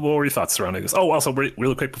 What were your thoughts surrounding this? Oh, also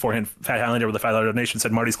really quick beforehand, Fat Highlander with the $5 donation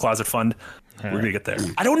said Marty's Closet Fund. We're gonna get there.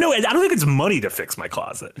 I don't know. I don't think it's money to fix my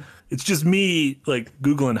closet. It's just me like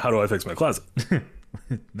Googling how do I fix my closet.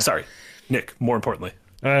 Sorry, Nick. More importantly.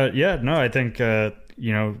 I think, I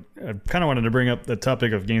kind of wanted to bring up the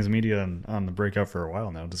topic of games media on the Breakout for a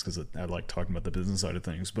while now, just because I like talking about the business side of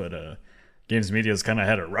things. But games media has kind of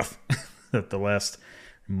had it rough the last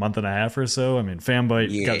month and a half or so. I mean,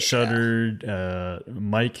 Fanbyte got shuttered,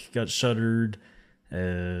 Mike got shuttered,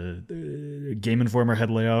 Game Informer had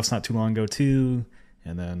layoffs not too long ago too,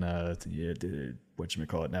 and then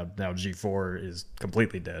whatchamacallit, now G4 is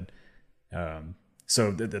completely dead.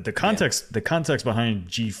 So the context behind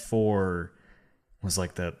G4 was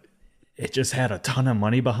like that it just had a ton of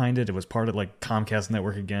money behind it. It was part of like Comcast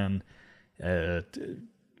network again. When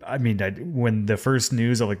the first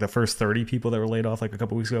news of like the first 30 people that were laid off like a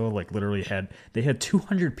couple weeks ago, like literally had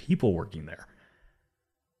 200 people working there.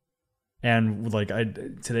 And like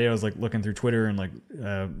today I was like looking through Twitter and like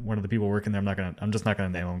one of the people working there, I'm just not gonna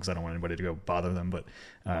name them because I don't want anybody to go bother them, but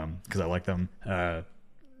because I like them.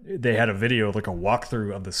 They had a video, like a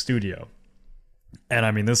walkthrough of the studio. And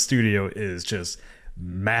I mean, this studio is just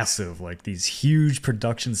massive, like these huge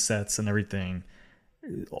production sets and everything,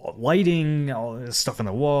 lighting, all this stuff on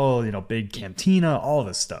the wall, big cantina, all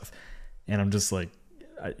this stuff. And I'm just like,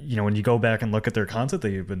 when you go back and look at their content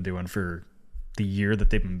they've been doing for the year that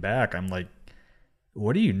they've been back, I'm like,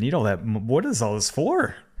 what do you need all that? What is all this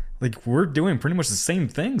for? Like, we're doing pretty much the same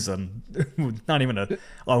things on not even a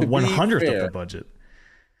 100th of the budget.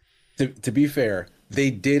 To be fair, they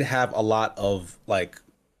did have a lot of like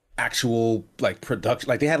actual like production.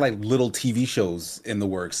 Like they had like little TV shows in the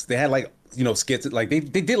works. They had like, you know, skits. Like they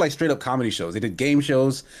did like straight up comedy shows. They did game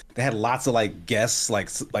shows. They had lots of like guests, like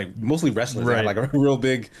mostly wrestlers. They had like a real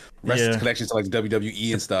big wrestling connection to like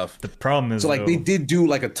WWE and stuff. The problem is, so like they did do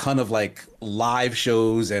like a ton of like live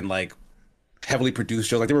shows and like heavily produced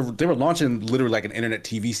shows. Like they were launching literally like an internet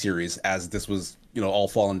TV series as this was, you know, all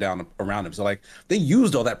falling down around them. So like they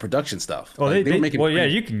used all that production stuff. Well, like, they were making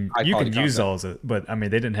you can use all of it, but I mean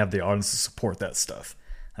they didn't have the audience to support that stuff.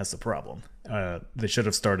 That's the problem. They should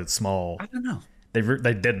have started small. I don't know. They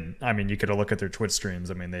didn't. I mean, you could have looked at their Twitch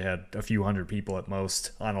streams. I mean, they had a few hundred people at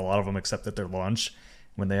most on a lot of them, except at their launch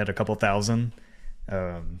when they had a couple thousand.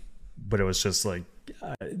 But it was just like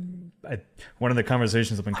one of the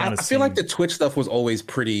conversations I've been kind of. I feel like the Twitch stuff was always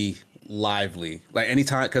pretty lively. Like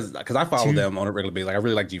anytime, because I follow them on a regular basis. Like I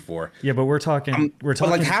really like G4. Yeah, but we're talking. But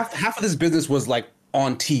like half of this business was like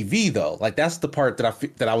on TV though. Like that's the part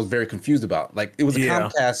that I was very confused about. Like it was a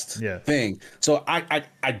Comcast thing. So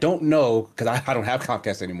I don't know, because I don't have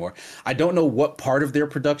Comcast anymore. I don't know what part of their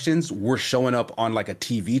productions were showing up on like a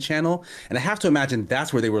TV channel, and I have to imagine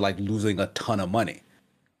that's where they were like losing a ton of money.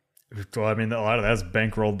 Well, I mean, a lot of that's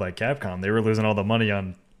bankrolled by Capcom. They were losing all the money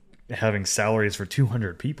on having salaries for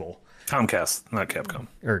 200 people. Comcast, not Capcom.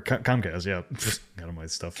 Or Comcast, yeah. Got all my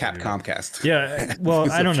stuff. Comcast. Yeah, well,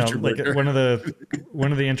 I don't know. Like one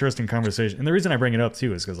of the interesting conversations, and the reason I bring it up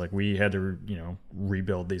too is because like we had to, you know,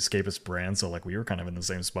 rebuild the Escapist brand, so like we were kind of in the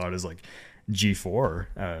same spot as like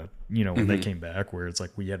G4. You know, when they came back, where it's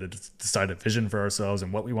like we had to decide a vision for ourselves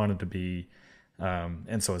and what we wanted to be.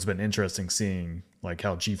 And so it's been interesting seeing like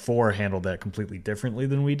how G4 handled that completely differently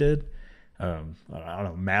than we did. I don't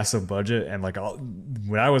know, massive budget. And like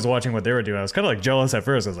when I was watching what they were doing, I was kind of like jealous at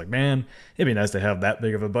first. I was like, man, it'd be nice to have that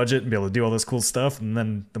big of a budget and be able to do all this cool stuff. And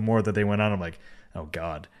then the more that they went on, I'm like, oh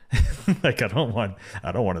God, like I don't want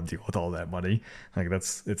to deal with all that money. Like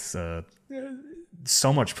it's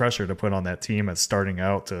so much pressure to put on that team at starting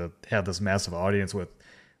out to have this massive audience with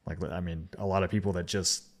like, I mean, a lot of people that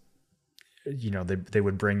just, you know, they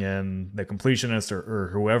would bring in the completionist or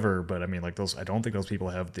whoever, but I mean, like I don't think those people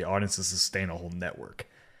have the audience to sustain a whole network.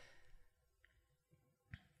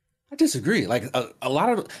 I disagree. Like a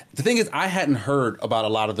lot of the thing is, I hadn't heard about a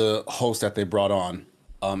lot of the hosts that they brought on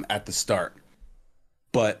at the start,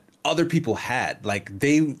 but other people had. Like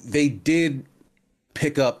they did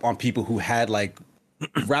pick up on people who had like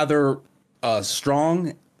rather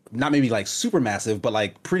strong, not maybe like super massive, but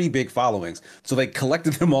like pretty big followings. So they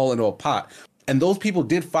collected them all into a pot. And those people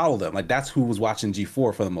did follow them. Like that's who was watching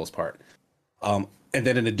G4 for the most part. And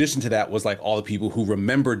then in addition to that was like all the people who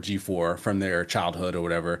remembered G4 from their childhood or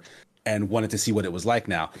whatever and wanted to see what it was like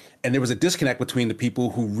now. And there was a disconnect between the people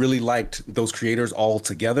who really liked those creators all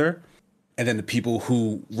together and then the people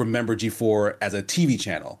who remember G4 as a TV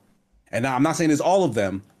channel. And now I'm not saying it's all of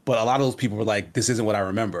them, but a lot of those people were like, this isn't what I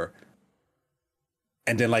remember.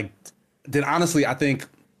 And then honestly, I think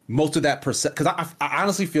most of that because I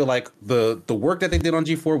honestly feel like the work that they did on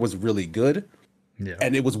G4 was really good. Yeah.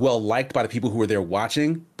 And it was well liked by the people who were there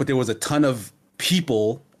watching. But there was a ton of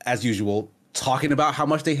people, as usual, talking about how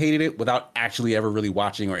much they hated it without actually ever really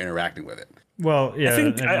watching or interacting with it. Well,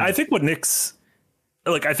 yeah. I think what Nick's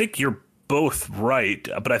like, I think you're both right.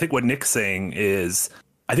 But I think what Nick's saying is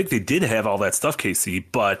I think they did have all that stuff, Casey,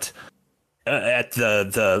 but at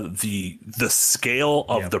the scale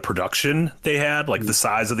of the production they had, like the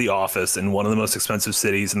size of the office in one of the most expensive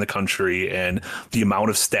cities in the country and the amount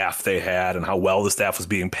of staff they had and how well the staff was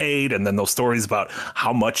being paid. And then those stories about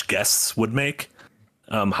how much guests would make,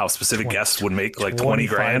 how specific guests would make like 20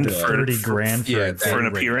 grand, 30 grand for an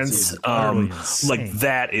appearance. Like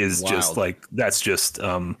that is just like, that's just,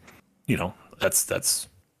 you know, that's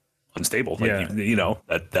unstable. Like, you know,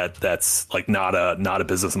 that's like not a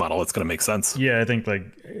business model that's going to make sense. Yeah, I think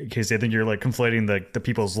like Casey, I think you're like conflating the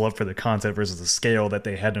people's love for the content versus the scale that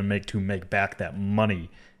they had to make back that money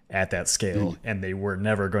at that scale, and they were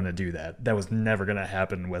never going to do that. That was never going to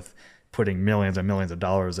happen with putting millions and millions of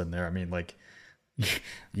dollars in there. I mean, like,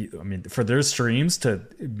 I mean, for their streams to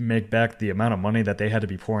make back the amount of money that they had to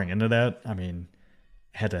be pouring into that, I mean,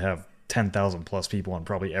 had to have 10,000 plus people on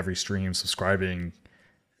probably every stream subscribing.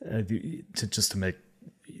 To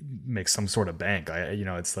make some sort of bank. You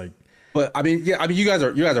know, it's like, but I mean, you guys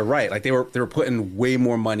are right. Like they were putting way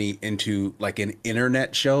more money into like an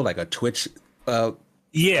internet show, like a Twitch,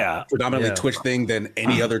 predominantly Twitch thing than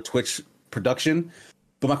any other Twitch production.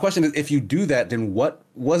 But my question is, if you do that, then what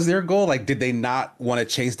was their goal? Like, did they not want to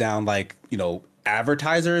chase down like, you know,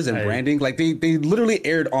 advertisers and branding? Like they literally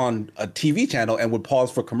aired on a TV channel and would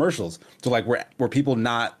pause for commercials. So like, were people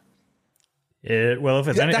not Well,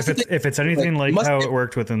 if it's anything like how it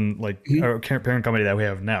worked within like our parent company that we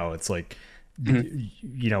have now, it's like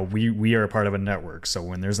we are a part of a network. So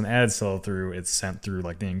when there's an ad sell through, it's sent through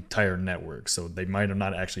like the entire network. So they might have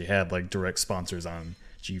not actually had like direct sponsors on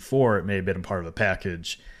G4. It may have been a part of the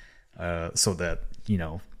package, so that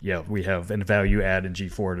we have a value add in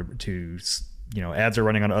G4 to ads are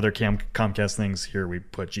running on other Comcast things. Here we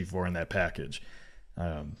put G4 in that package,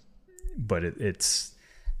 but it's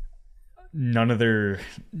none of their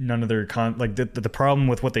the problem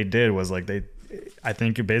with what they did was like I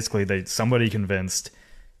think basically somebody convinced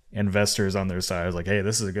investors on their side, like, hey,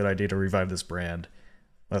 this is a good idea to revive this brand.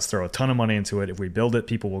 Let's throw a ton of money into it. If we build it,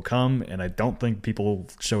 people will come. And I don't think people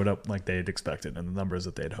showed up like they'd expected and the numbers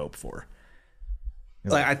that they'd hoped for.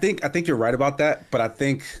 Like, I think you're right about that, but I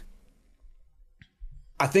think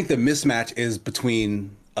the mismatch is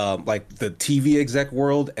between like the TV exec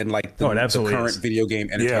world and like the current video game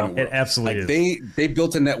entertainment world. It absolutely is. They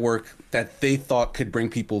built a network that they thought could bring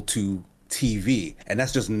people to TV, and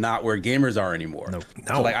that's just not where gamers are anymore. No.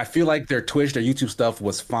 So like I feel like their Twitch, their YouTube stuff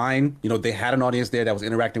was fine. They had an audience there that was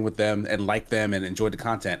interacting with them and liked them and enjoyed the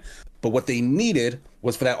content. But what they needed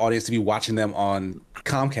was for that audience to be watching them on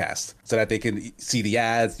Comcast so that they can see the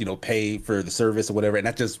ads, pay for the service or whatever. And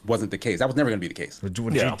that just wasn't the case. That was never going to be the case. I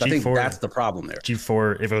think that's the problem there.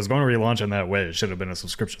 G4, if it was going to relaunch in that way, it should have been a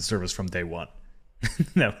subscription service from day one.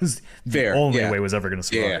 That was the only way it was ever going to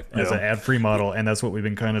survive as an ad-free model. And that's what we've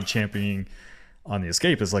been kind of championing on the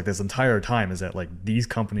Escape, is like this entire time, is that like these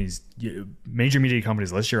companies, major media companies,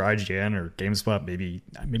 unless you're IGN or GameSpot, maybe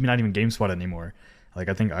not even GameSpot anymore. Like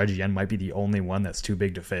I think IGN might be the only one that's too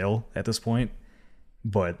big to fail at this point.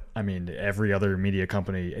 But I mean, every other media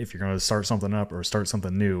company, if you're going to start something up or start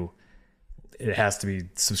something new, it has to be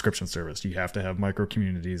subscription service. You have to have micro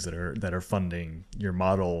communities that are funding your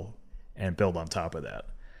model and build on top of that.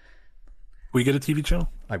 We get a TV channel?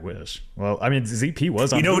 I wish. Well, I mean, ZP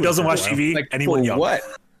was on. Who doesn't watch TV? Like, anyone young. What?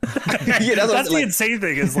 That's the insane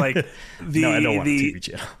thing is like no, I don't want a TV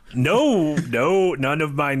channel. No, none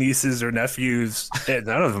of my nieces or nephews,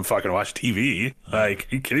 none of them fucking watch TV. Like,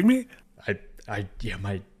 are you kidding me? I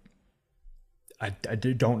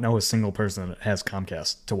don't know a single person that has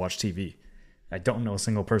Comcast to watch TV. I don't know a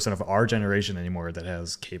single person of our generation anymore that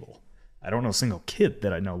has cable. I don't know a single kid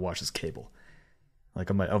that I know watches cable. Like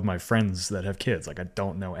of my friends that have kids, like I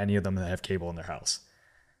don't know any of them that have cable in their house.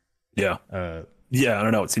 Yeah. Yeah, I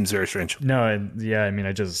don't know. It seems very strange. No, and I mean,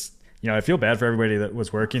 I just, I feel bad for everybody that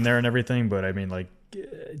was working there and everything, but I mean, like,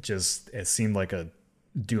 it seemed like a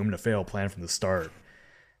doomed to fail plan from the start.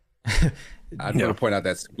 I'd want to point out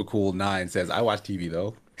that Super Cool 9 says, I watch TV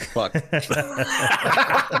though. Fuck.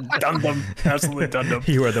 Dum-dum. Absolutely dum-dum.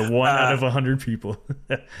 You are the one out of 100 people.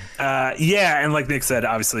 Yeah, and like Nick said,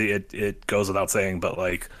 obviously it goes without saying, but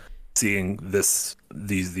like seeing these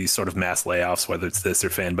sort of mass layoffs, whether it's this or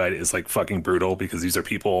Fanbyte, is like fucking brutal, because these are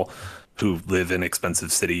people who live in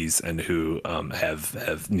expensive cities and who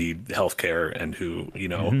have need healthcare and who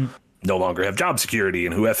no longer have job security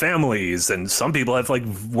and who have families, and some people have like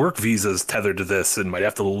work visas tethered to this and might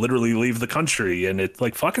have to literally leave the country, and it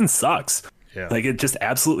like fucking sucks. Yeah. Like it just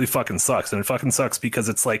absolutely fucking sucks. And it fucking sucks because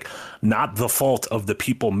it's like not the fault of the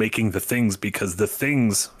people making the things, because the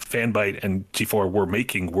things Fanbyte and G4 were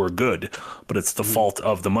making were good, but it's the fault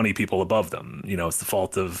of the money people above them. It's the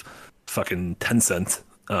fault of fucking Tencent.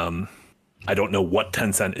 I don't know what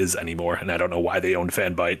Tencent is anymore, and I don't know why they own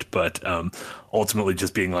Fanbyte, but ultimately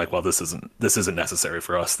just being like, well, this isn't necessary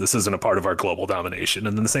for us. This isn't a part of our global domination.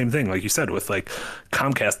 And then the same thing, like you said, with like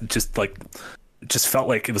Comcast, just felt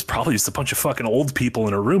like it was probably just a bunch of fucking old people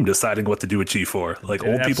in a room deciding what to do with G4. Like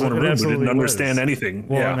old people in a room who didn't understand anything.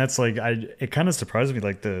 Well, and that's like, it kind of surprised me,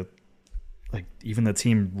 like even the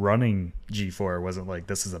team running G4 wasn't like,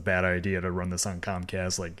 this is a bad idea to run this on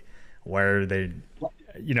Comcast. Like, why are they,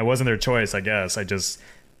 it wasn't their choice, I guess.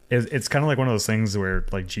 It's kind of like one of those things where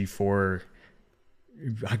like G4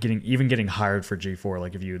 getting hired for G4,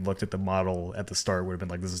 like if you had looked at the model at the start, would have been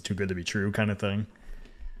like, this is too good to be true kind of thing.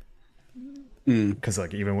 Because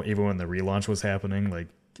like even when the relaunch was happening, like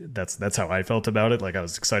that's how I felt about it. Like I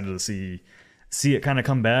was excited to see it kind of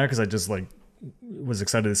come back, because I just like was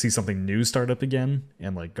excited to see something new start up again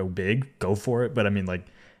and like go for it. But I mean, like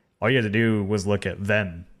all you had to do was look at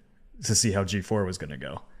Ven to see how G4 was going to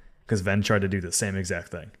go, because Ven tried to do the same exact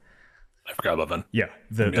thing. I forgot about Ven. Yeah,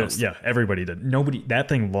 everybody did. That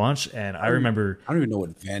thing launched, and I remember. I don't even know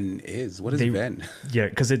what Ven is. What is Ven? Yeah,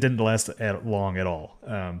 because it didn't last long at all.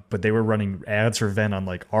 But they were running ads for Ven on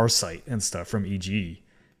like our site and stuff from EG,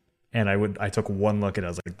 and I took one look at it. I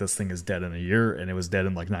was like, this thing is dead in a year, and it was dead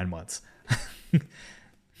in like 9 months.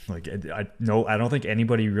 Like I don't think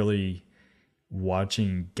anybody really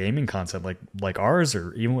watching gaming content like ours,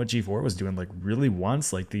 or even what G4 was doing, like really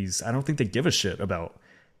wants like these. I don't think they give a shit about,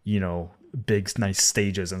 big nice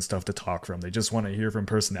stages and stuff to talk from. They just want to hear from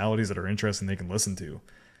personalities that are interesting they can listen to.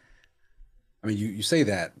 I mean, you say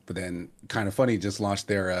that, but then Kind of Funny just launched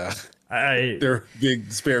their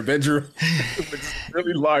big spare bedroom with this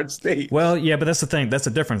really large stage. Well, yeah, but that's the thing. That's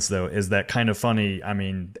the difference, though, is that Kind of Funny. I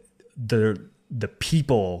mean, the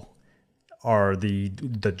people are the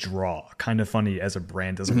draw. Kind of Funny as a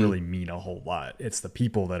brand doesn't really mean a whole lot. It's the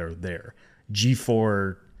people that are there.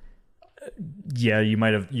 G4. Yeah, you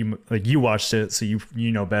might have you watched it, so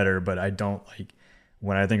you know better. But I don't like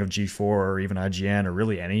when I think of G4 or even IGN or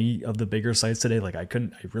really any of the bigger sites today. Like I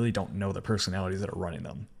really don't know the personalities that are running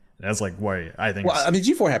them. That's like why I think. Well, I mean,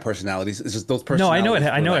 G4 had personalities. It's just those personalities. No,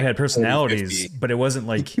 I know it had personalities, but it wasn't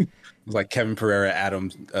like it was like Kevin Pereira,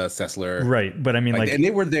 Adam Sessler, right? But I mean, like, and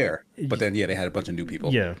they were there. But then, yeah, they had a bunch of new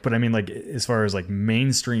people. Yeah, but I mean, like, as far as like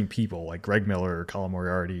mainstream people, like Greg Miller, Colin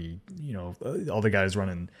Moriarty, all the guys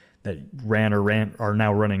running that are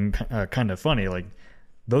now running Kind of Funny. Like,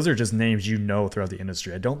 those are just names throughout the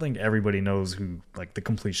industry. I don't think everybody knows who like the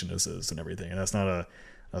completionist is and everything. And that's not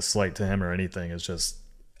a slight to him or anything. It's just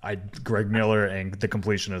Greg Miller and the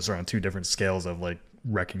completionist are on two different scales of like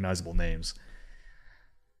recognizable names.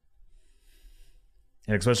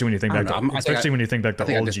 And especially when you think back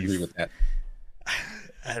to old G. With that.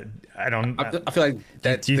 I don't. I feel like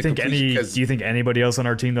that. Do you think anybody else on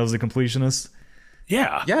our team knows the completionist?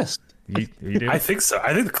 Yeah. Yes. You do? I think so.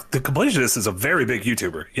 I think the completionist is a very big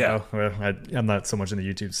YouTuber. Yeah. Oh, well, I'm not so much in the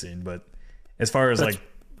YouTube scene, but as far as like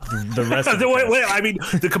the rest of wait, I mean,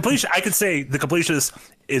 I could say the completionist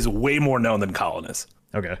is way more known than Colin is.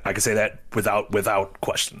 Okay. I could say that without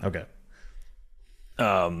question. Okay.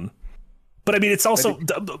 But I mean, it's also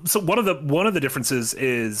so one of the differences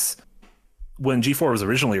is when G4 was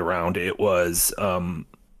originally around, it was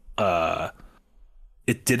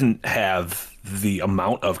it didn't have the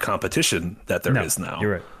amount of competition that there is now.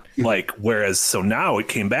 You're right. Like, whereas so now it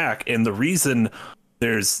came back, and the reason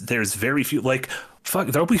there's very few, like,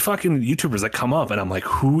 there'll be fucking YouTubers that come up and I'm like,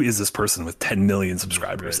 who is this person with 10 million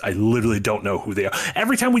subscribers? Right. I literally don't know who they are.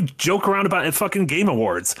 Every time we joke around about it, fucking Game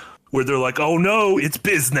Awards, where they're like, oh no, it's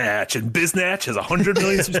Biznatch, and Biznatch has 100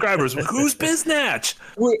 million subscribers. Who's Biznatch?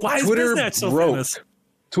 Why is Twitter Biznatch so broke. famous?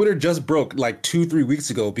 Twitter just broke like 2-3 weeks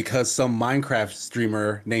ago because some Minecraft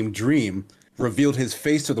streamer named Dream revealed his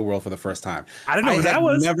face to the world for the first time. I don't know who that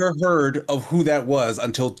was. I never heard of who that was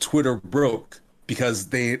until Twitter broke because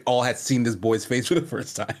they all had seen this boy's face for the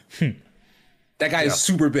first time. That guy is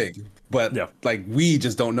super big, but like we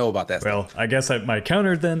just don't know about that stuff. Well, I guess my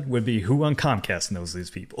counter then would be who on Comcast knows these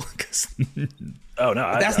people. Oh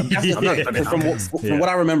no, that's the thing. From what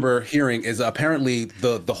I remember hearing is apparently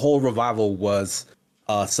the whole revival was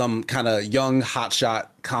some kind of young hotshot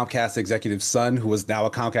Comcast executive's son who was now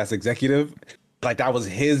a Comcast executive. Like that was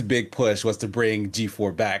his big push, was to bring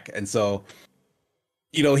G4 back. And so,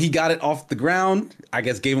 he got it off the ground, I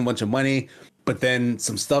guess gave him a bunch of money, but then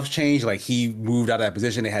some stuff changed. Like he moved out of that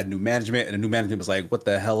position. They had new management, and the new management was like, what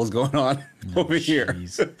the hell is going on over here?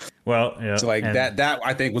 Well, yeah. So like that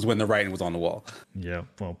I think was when the writing was on the wall. Yeah.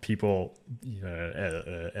 Well, people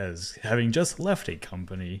as having just left a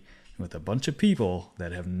company with a bunch of people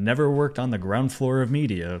that have never worked on the ground floor of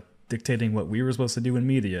media, dictating what we were supposed to do in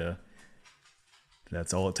media.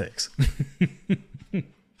 That's all it takes.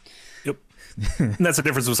 Yep. And that's the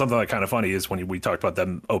difference with something like Kind of Funny is when we talked about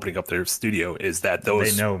them opening up their studio, is that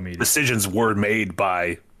those decisions were made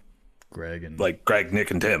by Greg, Nick,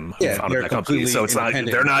 and Tim, who founded that company. So it's not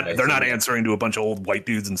they're not answering to a bunch of old white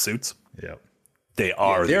dudes in suits. Yeah. They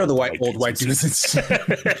are. They're the old white dudes in suits.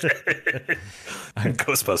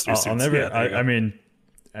 Ghostbusters suits. I'll never.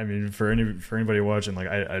 I mean, for anybody watching, like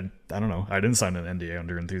I don't know. I didn't sign an NDA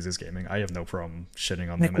under Enthusiast Gaming. I have no problem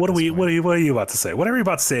shitting on Nick, them. What are you about to say? Whatever you're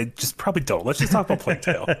about to say, just probably don't. Let's just talk about Plague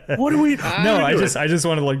Tale. What are we? No, I just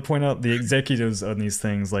want to like point out the executives on these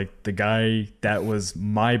things. Like the guy that was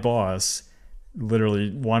my boss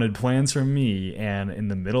literally wanted plans from me, and in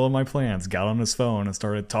the middle of my plans got on his phone and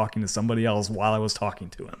started talking to somebody else while I was talking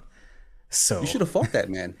to him. So you should have fought that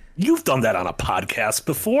man. You've done that on a podcast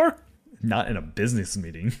before. Not in a business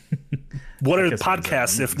meeting. What are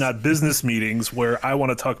podcasts if not business meetings where I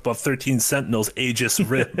want to talk about 13 Sentinels Aegis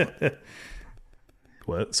Rim?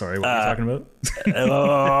 What? Sorry, what are you talking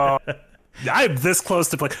about? I'm this close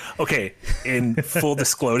to play. Okay, in full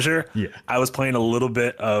disclosure, Yeah. I was playing a little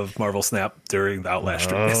bit of Marvel Snap during the Outlast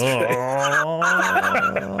stream yesterday.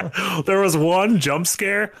 There was one jump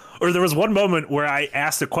scare, or there was one moment where I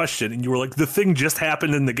asked a question, and you were like, "The thing just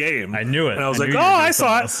happened in the game." I knew it. and I was I like, knew "Oh, you were doing I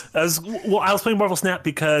saw something it." I was playing Marvel Snap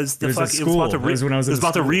because It was at it was about to school. It was when I was it in was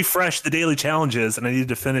about to school. refresh the daily challenges, and I needed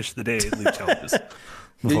to finish the daily challenges.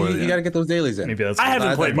 You got to get those dailies in. Maybe that's I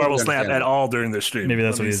haven't played Marvel totally Snap at understand. all during this stream. maybe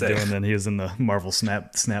that's let what me he's say. doing. Then he was in the Marvel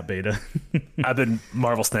Snap beta. I've been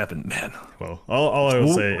Marvel Snapping, man. Well, all I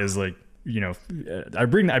will say is like, I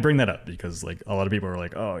bring that up because like a lot of people are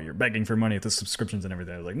like, oh, you're begging for money at the subscriptions and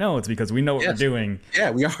everything. I was like, no, it's because we know what we're doing.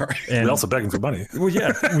 Yeah, we are. And, We're also begging for money. well,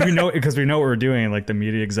 yeah, we know because we know what we're doing. And like the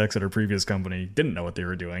media execs at our previous company didn't know what they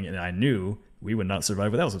were doing, and I knew we would not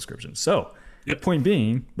survive without subscriptions. So. The point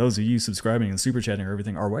being, those of you subscribing and super chatting or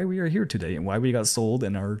everything are why we are here today and why we got sold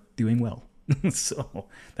and are doing well. So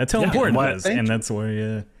that's how important it is. And that's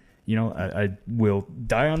why, I will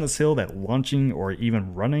die on this hill that launching or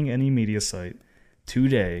even running any media site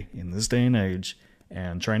today in this day and age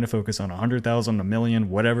and trying to focus on 100,000, a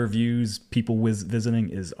million, whatever views people visiting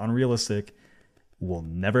is unrealistic, will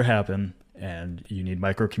never happen. And you need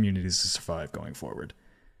micro communities to survive going forward.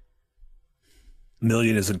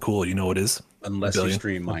 Million isn't cool. You know what is? Unless you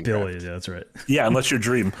stream Minecraft. Billion, yeah, that's right. Yeah, unless you're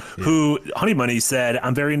Dream. Who Honey Money said,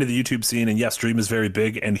 I'm very into the YouTube scene, and yes, Dream is very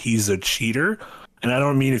big, and he's a cheater. And I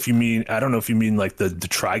don't know if you mean like the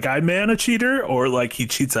Try Guy Man a cheater, or like he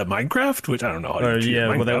cheats at Minecraft, which I don't know. How to cheat at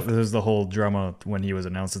well, Minecraft. there was the whole drama when he was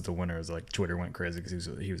announced as the winner. It was like Twitter went crazy because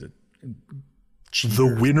he was a cheater.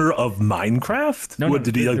 The winner of Minecraft?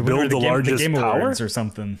 Did he like build the largest Game tower Awards or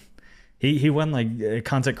something? He won like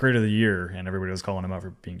content creator of the year, and everybody was calling him out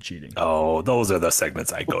for being cheating. Oh, those are the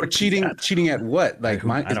segments I go to. Cheating at what? Like, is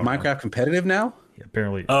Minecraft competitive now? Yeah,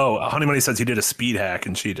 apparently. Oh, Honey Money says he did a speed hack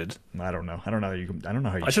and cheated. I don't know. I don't know how you.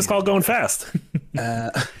 That's just called going fast.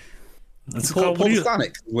 That's called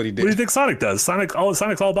Sonic. What he did. What do you think Sonic does? Sonic's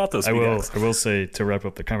all about those. I will say, to wrap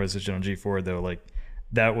up the conversation on G4 though, like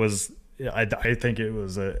that was. I think it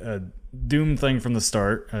was a doomed thing from the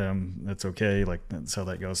start. That's okay. Like that's how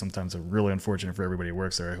that goes. Sometimes it's really unfortunate for everybody who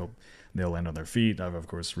works there. I hope they'll land on their feet. I've of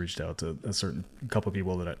course reached out to a certain couple of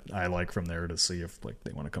people that I like from there to see if like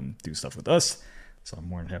they want to come do stuff with us. So I'm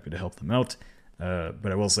more than happy to help them out.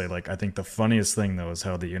 But I will say, like, I think the funniest thing though is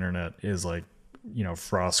how the internet is like,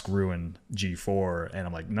 Frost ruined G4, and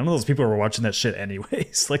I'm like, none of those people were watching that shit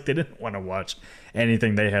anyways. Like they didn't want to watch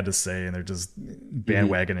anything they had to say, and they're just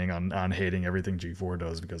bandwagoning on hating everything G4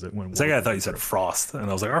 does because it went. I thought you said Frost, and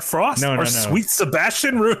I was like, "Our Frost, no. Sweet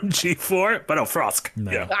Sebastian ruined G4," but no, Frost.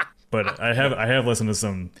 No. Yeah, but I have listened to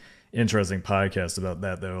some interesting podcasts about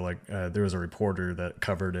that though. Like there was a reporter that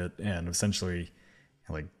covered it, and essentially,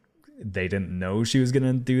 like. They didn't know she was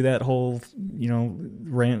gonna do that whole,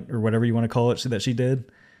 rant or whatever you want to call it that she did,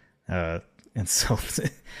 and so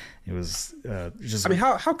it was just. I mean,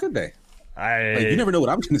 how could they? You never know what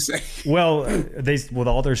I'm gonna say. Well,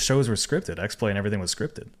 all their shows were scripted. X-Play and everything was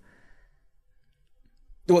scripted.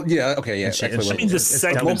 Well, yeah, okay, yeah. The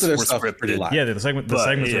segments were scripted. Yeah, the segments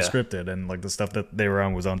were scripted, and like the stuff that they were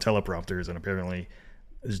on was on teleprompters, and apparently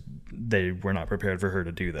they were not prepared for her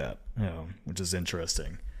to do that, which is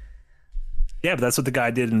interesting. Yeah, but that's what the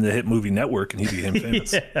guy did in the hit movie Network, and he became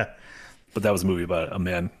famous. Yeah. But that was a movie about a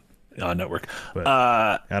man on Network. But,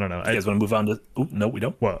 I don't know. You guys want to move on to? Oh, no, we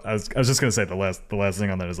don't. Well, I was just gonna say the last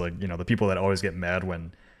thing on that is like the people that always get mad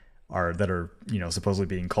when are supposedly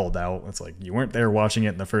being called out. It's like you weren't there watching it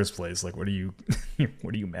in the first place. Like what are you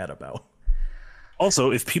mad about?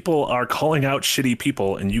 Also, if people are calling out shitty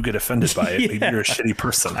people and you get offended by it, maybe you're a shitty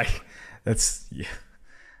person. That's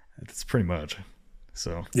pretty much.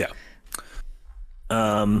 So yeah.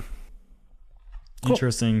 Cool.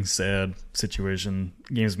 Interesting, sad situation.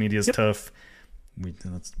 Games media is tough.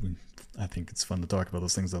 I think it's fun to talk about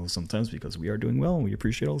those things though sometimes because we are doing well and we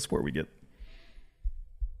appreciate all the support we get.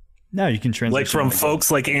 Now you can transition. Like from folks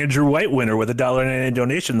like Andrew Whitewinter with a $1.99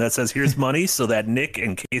 donation that says, "Here's money so that Nick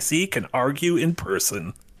and Casey can argue in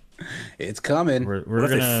person." It's coming. We're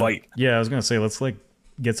gonna fight. Yeah, I was gonna say let's like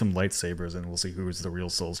get some lightsabers and we'll see who is the real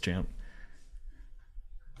Souls champ.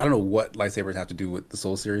 I don't know what lightsabers have to do with the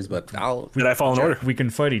Soul series, but Did I fall in order? We can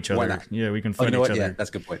fight each other. Why not? Yeah, we can fight each other. Yeah, that's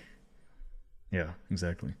a good point. Yeah,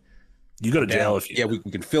 exactly. You go to jail if you. Yeah, we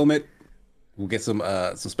can film it. We'll get some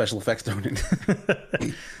special effects thrown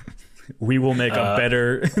in. We will make a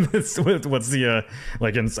better. What's the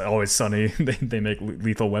like in Always Sunny? They make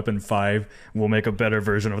Lethal Weapon 5. We'll make a better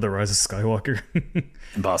version of the Rise of Skywalker.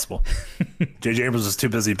 Impossible. J.J. Abrams was too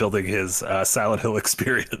busy building his Silent Hill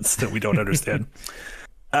experience that we don't understand.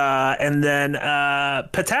 And then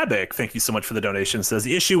Patabic, thank you so much for the donation, says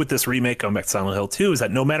the issue with this remake going back to Silent Hill 2 is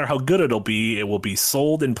that no matter how good it'll be, it will be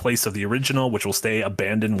sold in place of the original, which will stay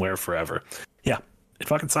abandonware forever. Yeah, it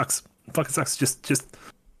fucking sucks. It fucking sucks. Just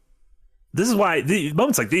this is why the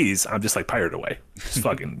moments like these, I'm just like pirate away. Just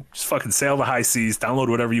fucking sail the high seas, download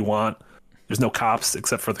whatever you want. There's no cops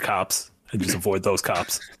except for the cops, and just avoid those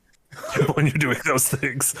cops when you're doing those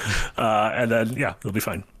things. And then yeah, it'll be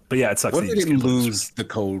fine. But yeah, it sucks. What if they didn't lose the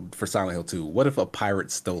code for Silent Hill 2? What if a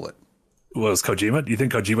pirate stole it? Was Kojima? Do you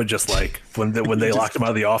think Kojima just like when they locked him out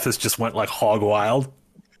of the office, just went like hog wild,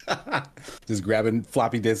 just grabbing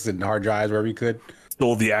floppy disks and hard drives wherever he could?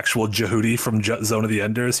 Stole the actual Jehudi from Zone of the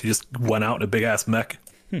Enders. He just went out in a big ass mech.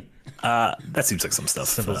 That seems like some stuff.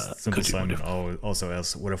 Simple Simon also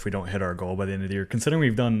asks, what if we don't hit our goal by the end of the year? Considering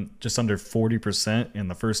we've done just under 40% in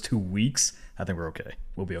the first 2 weeks, I think we're okay.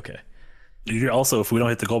 We'll be okay. You're also, if we don't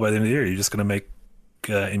hit the goal by the end of the year, you're just gonna make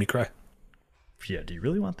Amy cry. Yeah, do you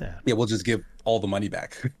really want that? Yeah, we'll just give all the money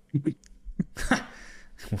back.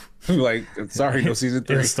 Like, sorry, no season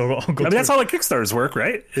 3. That's how like Kickstarters work,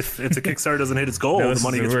 right? If a Kickstarter doesn't hit its goal, the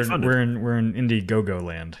money gets refunded. We're in Indiegogo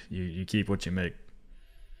land. You keep what you make.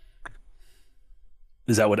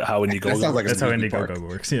 Is that how Indiegogo works? That's how Indiegogo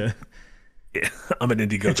works. Yeah. Yeah, I'm an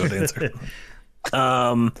Indiegogo dancer.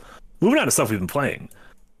 Moving on to stuff we've been playing.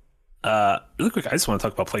 Really quick, I just want to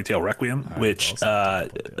talk about Plague Tale Requiem, which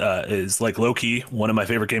is like low-key one of my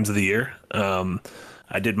favorite games of the year.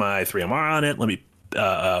 I did my 3MR on it.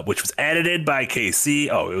 Which was edited by KC.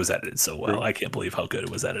 Oh, it was edited so well. I can't believe how good it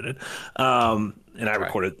was edited. And I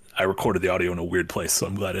recorded the audio in a weird place, so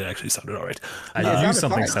I'm glad it actually sounded all right. I knew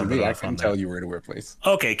something sounded I off couldn't tell you were in a weird place.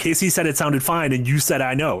 Okay, KC said it sounded fine, and you said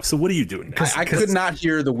I know. So what are you doing? I could not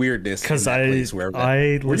hear the weirdness because were you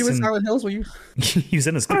in Silent Hills? Were you? He was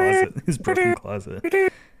in his closet, his broken closet.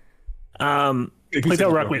 Plague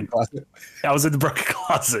Tale Requiem. I was in the broken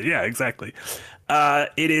closet. Yeah, exactly.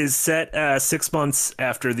 It is set 6 months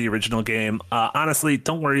after the original game. Honestly,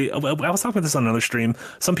 don't worry. I was talking about this on another stream.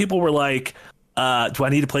 Some people were like, do I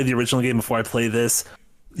need to play the original game before I play this?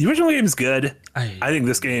 The original game is good. I think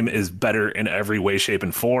this game is better in every way, shape,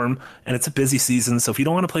 and form. And it's a busy season, so if you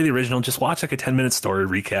don't want to play the original, just watch like a 10-minute story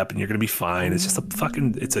recap and you're going to be fine. It's just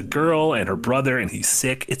it's a girl and her brother and he's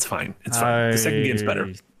sick. It's fine. It's fine. The second game's better.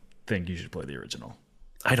 I think you should play the original.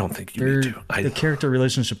 I don't think you need to. The character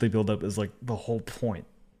relationship they build up is like the whole point.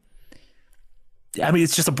 I mean,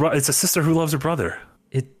 it's just it's a sister who loves her brother.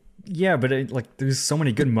 But there's so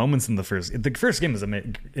many good moments in the first. The first game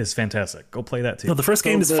is fantastic. Go play that too. No, the first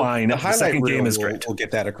game is fine. The second game is great. We'll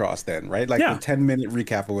get that across then, right? Like the 10-minute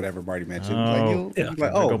recap or whatever Marty mentioned.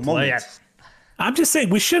 I'm just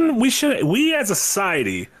saying we as a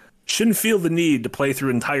society shouldn't feel the need to play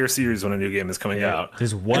through an entire series when a new game is coming out.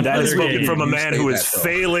 There's one and that other is spoken game. from a man who is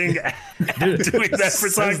failing at doing that for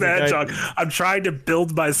Sonic the Hedgehog. I'm trying to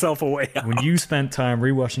build myself a way out. When you spent time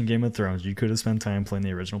rewatching Game of Thrones, you could have spent time playing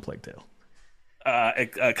the original Plague Tale.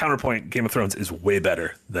 Counterpoint: Game of Thrones is way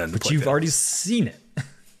better than. But you've already seen it.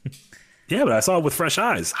 Yeah, but I saw it with fresh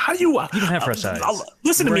eyes. How do you? You don't have fresh eyes.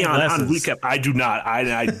 Listen to me on recap. I do not.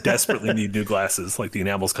 I desperately need new glasses. Like the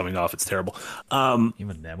enamel's coming off. It's terrible. Even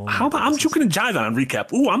enamel. I'm joking and jiving on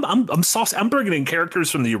recap. Ooh, I'm saucy. I'm bringing in characters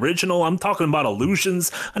from the original. I'm talking about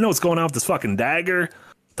illusions. I know what's going on with this fucking dagger.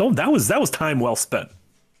 That was time well spent.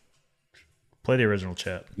 Play the original,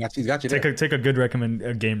 chat. He's got you. Take a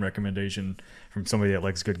good game recommendation from somebody that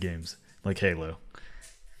likes good games, like Halo.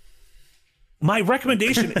 My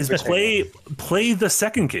recommendation is play the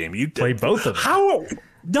second game. You play both of them. How?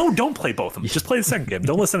 No, don't play both of them. Just play the second game.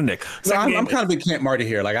 Don't listen to Nick. I'm kind of big Camp Marty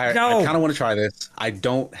here. Like I kind of want to try this. I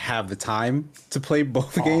don't have the time to play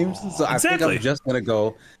both the games, so I think I'm just gonna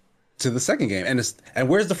go to the second game. And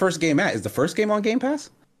where's the first game at? Is the first game on Game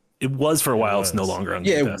Pass? It was for a while. It's no longer on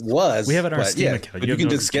Game Pass. It was. We have it on our Steam account. But you can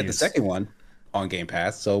just get the second one on Game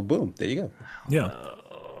Pass. So boom, there you go. Yeah.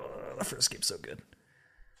 The first game's so good.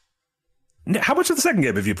 How much of the second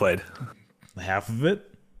game have you played? Half of it.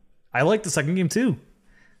 I like the second game too.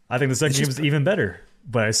 I think the second game is even better,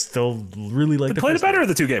 but I still really like the play first the better game. of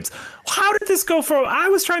the two games. How did this go from? I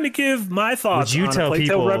was trying to give my thoughts on Plague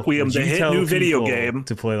Tale Requiem, the hit new video game,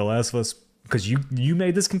 to play The Last of Us, because you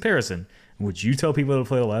made this comparison. Would you tell people to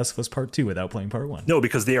play The Last of Us Part 2 without playing Part 1? No,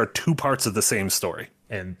 because they are two parts of the same story.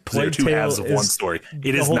 And Plague Tale two halves of one story.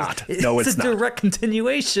 It is not. No, it's not. It's a direct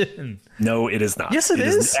continuation. No, it is not. Yes, it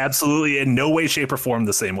is. Absolutely in no way, shape, or form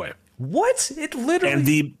the same way. What? It literally. And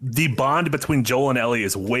the bond between Joel and Ellie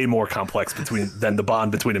is way more complex than the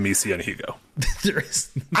bond between Amicia and Hugo. There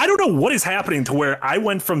is. I don't know what is happening to where I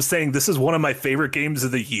went from saying this is one of my favorite games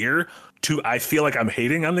of the year I feel like I'm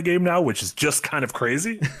hating on the game now, which is just kind of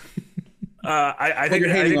crazy. I think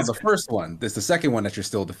you're hating on the first one. There's the second one that you're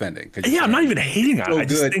still defending. Yeah, I'm not even hating on it. I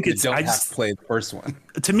just think it's. I just play the first one.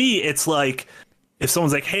 To me, it's like if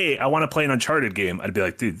someone's like, "Hey, I want to play an Uncharted game," I'd be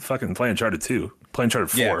like, "Dude, fucking play Uncharted 2, play Uncharted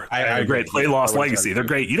 4. Yeah, They're great. Play Lost Legacy. They're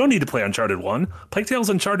great. You don't need to play Uncharted 1. Plague Tale's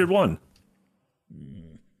Uncharted 1.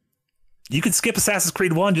 You could skip Assassin's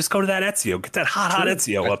Creed 1. Just go to that Ezio. Get that hot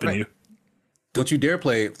Ezio up in you. Don't you dare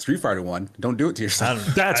play Street Fighter 1. Don't do it to yourself.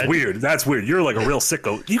 That's weird. That's weird. You're like a real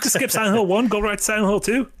sicko. You can skip Silent Hill 1, go right to Silent Hill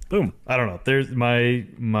 2. Boom. I don't know. There's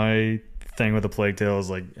my thing with the Plague Tale is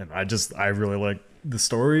like, and I really like the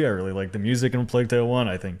story. I really like the music in Plague Tale 1.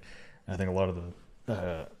 I think a lot of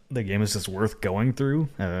the game is just worth going through,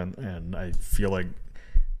 and I feel like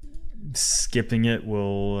skipping it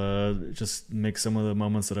will just make some of the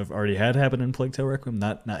moments that I've already had happen in Plague Tale Requiem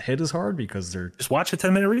not hit as hard because they're just watch a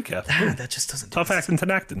 10-minute recap. That just doesn't tough acting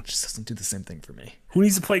to acting. Just doesn't do the same thing for me. Who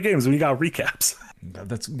needs to play games when you got recaps? We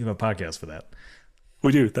have a podcast for that.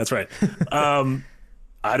 We do. That's right.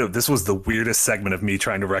 This was the weirdest segment of me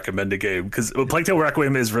trying to recommend a game because Plague Tale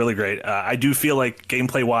Requiem is really great. I do feel like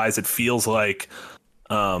gameplay wise, it feels like,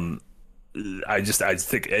 I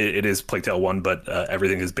think it is Plague Tale 1, but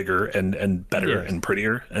everything is bigger and better and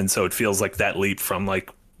prettier. And so it feels like that leap from like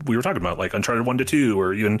we were talking about, like Uncharted 1 to 2,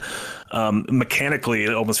 or even mechanically,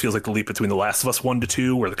 it almost feels like the leap between The Last of Us 1 to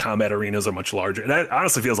 2, where the combat arenas are much larger. And that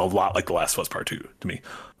honestly feels a lot like The Last of Us Part 2 to me.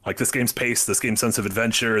 Like this game's pace, this game's sense of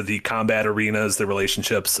adventure, the combat arenas, the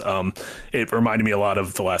relationships. It reminded me a lot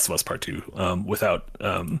of The Last of Us Part 2 without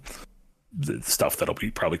the stuff that'll be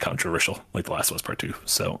probably controversial, like The Last of Us Part 2.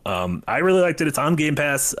 So I really liked it. It's on Game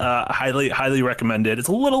Pass. Highly recommend it. It's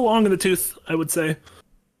a little long in the tooth, I would say.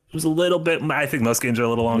 It was a little bit. I think most games are a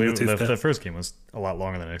little long in the tooth. The first game was a lot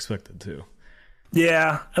longer than I expected too.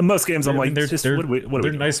 Yeah, and most games I'm like, they're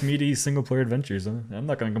they're nice, meaty single player adventures. I'm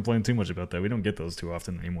not going to complain too much about that. We don't get those too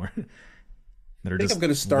often anymore. I think I'm going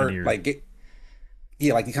to start linear. like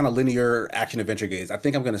the kind of linear action adventure games. I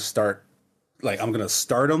think I'm going to start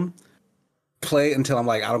them, play until I'm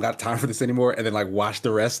like, I don't got time for this anymore, and then like watch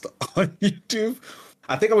the rest on YouTube.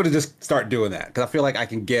 I think I'm going to just start doing that because I feel like I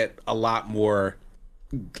can get a lot more,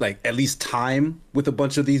 like at least time with a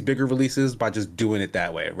bunch of these bigger releases by just doing it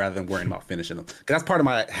that way rather than worrying about finishing them. Because that's part of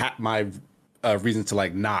my reason to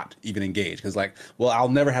like not even engage. Because like, well, I'll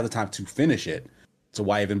never have the time to finish it, so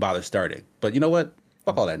why even bother starting? But you know what?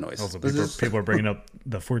 Fuck all that noise. Also, people are bringing up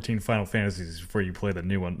the 14 Final Fantasies before you play the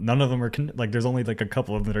new one. None of them are there's only like a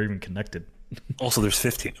couple of them that are even connected. Also, there's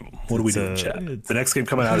 15 of them. What do we do in chat? The next game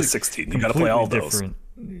coming out is 16. You got to play all those.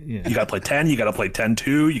 Yeah. You got to play 10. You got to play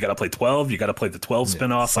 10-2. You got to play 12. You got to play the 12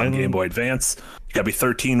 spinoff on Game Boy Advance. You got to be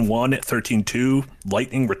 13-1, 13-2.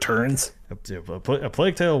 Lightning Returns. A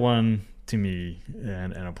Plague Tale 1 to me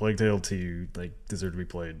and a Plague Tale 2 like deserve to be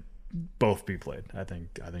played. Both be played. I think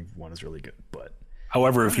 1 is really good, but.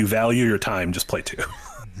 However, if you value your time, just play 2.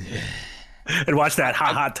 And watch that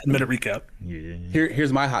hot 10-minute recap. Yeah.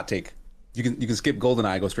 Here's my hot take. You can skip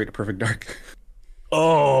GoldenEye, go straight to Perfect Dark.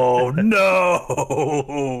 Oh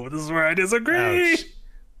no! This is where I disagree. Ouch.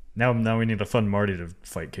 Now we need to fund Marty to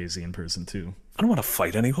fight Casey in person too. I don't want to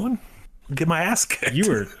fight anyone. Get my ass kicked.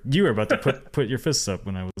 You were about to put your fists up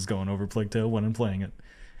when I was going over Plague Tale 1 and playing it.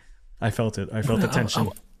 I felt it. I felt the tension.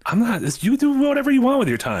 I'm not. You do whatever you want with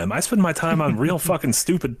your time. I spend my time on real fucking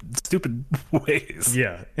stupid ways.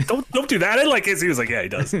 Yeah. Don't do that. I like Casey. He was like, yeah, he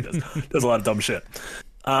does. Does a lot of dumb shit.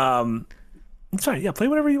 It's fine. Yeah, play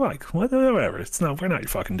whatever you like. Whatever. We're not your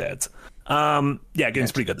fucking dads. Yeah,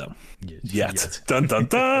 game's pretty good though. Yet. Dun dun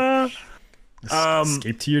dun.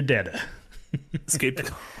 Escape to your data. Escape.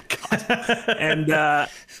 God. And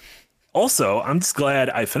also, I'm just glad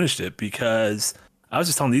I finished it because I was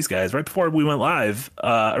just telling these guys right before we went live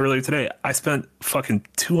earlier today. I spent fucking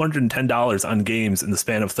 $210 on games in the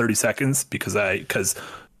span of 30 seconds because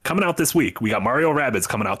coming out this week, we got Mario Rabbids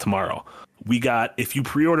coming out tomorrow. We got, if you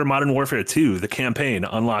pre-order Modern Warfare 2, the campaign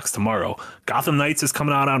unlocks tomorrow. Gotham Knights is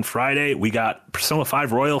coming out on Friday. We got Persona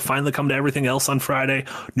 5 Royal finally come to everything else on Friday.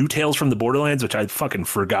 New Tales from the Borderlands, which I fucking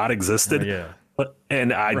forgot existed. Oh, yeah.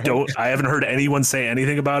 And I haven't heard anyone say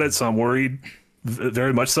anything about it, so I'm worried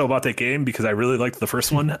very much so about that game because I really liked the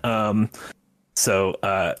first one. Yeah,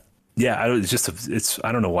 I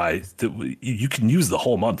don't know why you can use the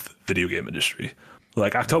whole month video game industry.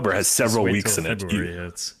 Like October has several weeks in it.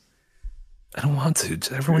 I don't want to.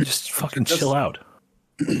 Everyone just fucking chill out.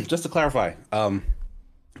 Just to clarify,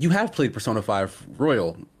 you have played Persona 5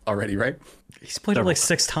 Royal already, right? He's played it like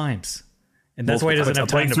 6 times. And that's why he doesn't have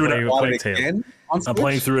time to play with Plague Tale. I'm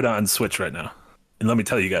playing through it on Switch right now. And let me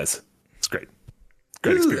tell you guys, it's great.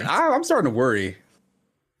 Great experience. I'm starting to worry.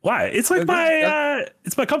 Why? It's like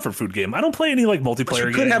it's my comfort food game. I don't play any like multiplayer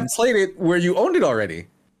games. You could have played it where you owned it already.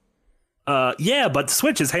 Yeah, but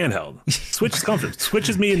Switch is handheld. Switch is comfort. Switch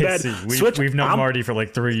is me in bed. We've known Marty for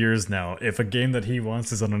like 3 years now. If a game that he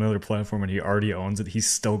wants is on another platform and he already owns it, he's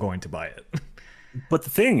still going to buy it. But the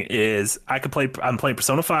thing is, I'm playing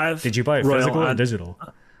Persona 5. Did you buy it physical or digital?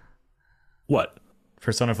 What?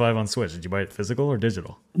 Persona 5 on Switch. Did you buy it physical or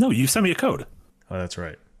digital? No, you sent me a code. Oh, that's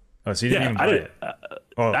right. Oh, so you didn't even buy it.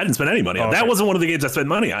 I didn't spend any money on. Okay. That wasn't one of the games I spent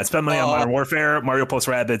money on. I spent money on Modern Warfare, Mario Plus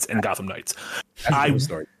Rabbids, and Gotham Knights.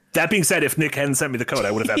 Story. That being said, if Nick hadn't sent me the code,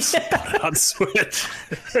 I would have had it on Switch.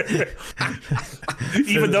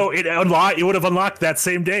 Even though it would have unlocked that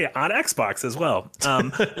same day on Xbox as well.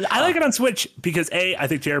 I like it on Switch because A, I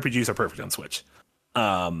think JRPGs are perfect on Switch.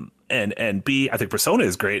 And B, I think Persona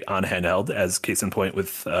is great on handheld, as case in point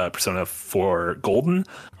with Persona 4 Golden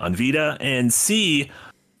on Vita. And C,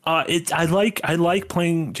 I like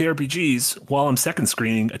playing JRPGs while I'm second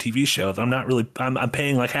screening a TV show that I'm not really I'm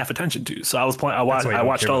paying like half attention to. So I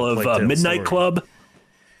watched all of Midnight Club,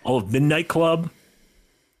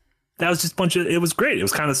 That was just it was great. It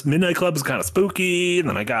was kind of Midnight Club was kind of spooky, and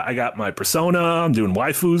then I got my Persona. I'm doing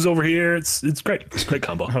waifus over here. It's great. It's a great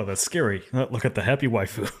combo. Oh, that's scary. Look at the happy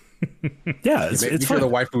waifu. Yeah, it's sure the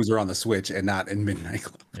waifus are on the Switch and not in Midnight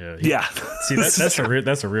Club. Yeah. See, that's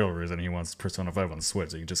a real reason he wants Persona 5 on the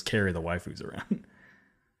Switch. So you can just carry the waifus around.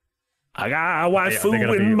 I got a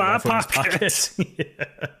waifu in my pocket. Pocket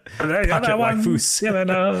waifus.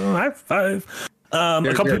 High five.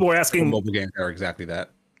 A couple people were asking. Mobile games are exactly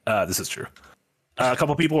that. This is true. A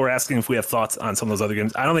couple people were asking if we have thoughts on some of those other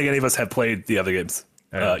games. I don't think any of us have played the other games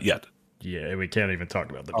yet. Yeah, we can't even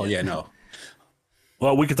talk about them. Oh, yeah, no.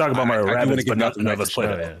 Well, we could talk about Mario Rabbids, but none of us played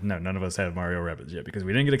it. Yeah. No, none of us have Mario Rabbids yet because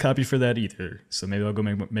we didn't get a copy for that either. So maybe I'll go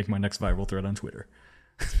make my next viral thread on Twitter.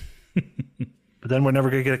 But then we're never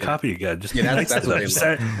gonna get a copy again. Just that's what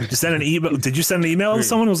just send an email. Did you send an email to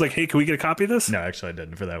someone who was like, "Hey, can we get a copy of this?" No, actually, I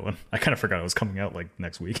didn't for that one. I kind of forgot it was coming out like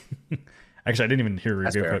next week. Actually, I didn't even hear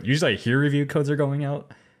review code. Usually, I hear review codes are going out.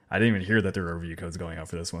 I didn't even hear that there were review codes going out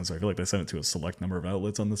for this one. So I feel like they sent it to a select number of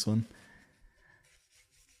outlets on this one.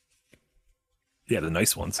 Yeah, the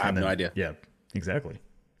nice ones. I have no idea. Yeah, exactly.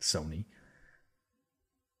 Sony.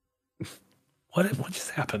 What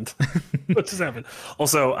just happened? What just happened?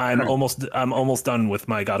 Also, I'm almost done with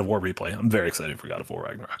my God of War replay. I'm very excited for God of War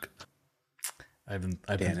Ragnarok. I've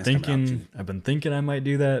been thinking I might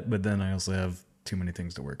do that, but then I also have too many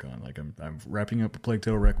things to work on. Like I'm wrapping up a Plague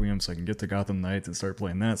Tale Requiem so I can get to Gotham Knights and start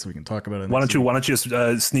playing that so we can talk about it. Why don't you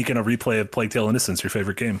just sneak in a replay of Plague Tale Innocence, your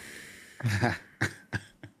favorite game?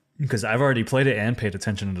 Because I've already played it and paid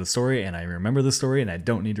attention to the story, and I remember the story, and I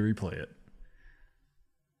don't need to replay it.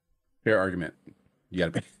 Fair argument. You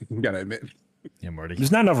gotta admit. Yeah, Marty.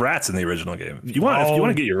 There's not enough rats in the original game. If you want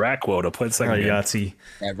to get your rat quota, play the second game. Yahtzee.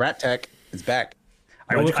 Yeah, Rat Tech is back.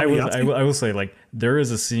 I will say, like, there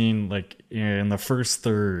is a scene like in the first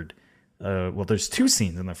third. Well, there's two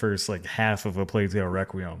scenes in the first like half of a Plague Tale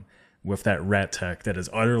Requiem with that rat tech that is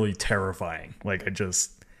utterly terrifying. Like,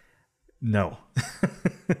 no.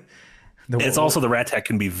 It's also the rat tech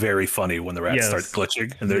can be very funny when the rats start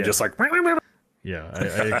glitching and they're just like. Yeah,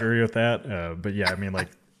 I agree with that. But yeah, I mean, like,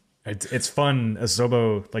 it's fun.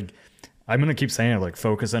 Asobo, like, I'm gonna keep saying it. Like,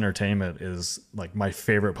 Focus Entertainment is like my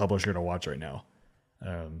favorite publisher to watch right now,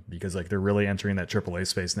 because like they're really entering that AAA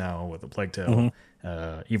space now with the Plague Tale.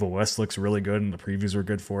 Mm-hmm. Evil West looks really good, and the previews were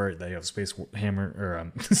good for it. They have Space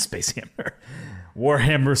Hammer,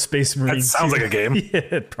 Warhammer Space Marine. That sounds 2. like a game. Yeah,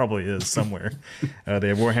 it probably is somewhere. They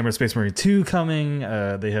have Warhammer Space Marine 2 coming.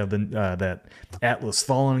 They have that Atlas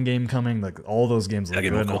Fallen game coming. Like, all those games look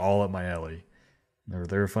good and all up my alley.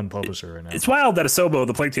 They're a fun publisher right now. It's wild that Asobo,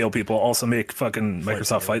 the Plague Tale people, also make fucking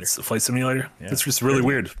Microsoft Flight Simulator. Yeah. It's just really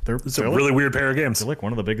weird. It's a really weird pair of games. They're like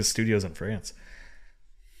one of the biggest studios in France.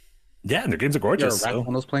 Yeah, and their games are gorgeous. You're a rat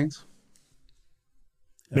on those planes?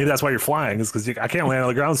 Maybe that's why you're flying, is because I can't land on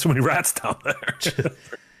the ground. There's too many rats down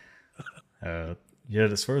there. Yeah,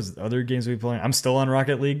 as far as other games we've been playing, I'm still on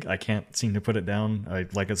Rocket League. I can't seem to put it down. I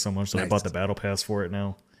like it so much that I bought the battle pass for it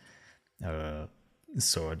now.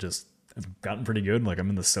 So I've gotten pretty good. Like, I'm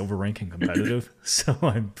in the silver ranking competitive, so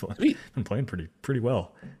I've been playing pretty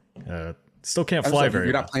well. Still can't fly very.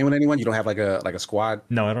 You're not playing with anyone. You don't have like a squad.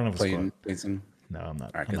 No, I don't have a squad. Playing. No, I'm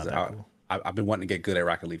not. All right, I'm not that cool. I've been wanting to get good at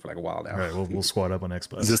Rocket League for like a while now. All right, we'll squad up on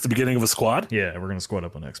Xbox. Is this the beginning of a squad? Yeah, we're gonna squad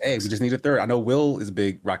up on Xbox. Hey, we just need a third. I know Will is a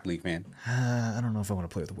big Rocket League fan. I don't know if I want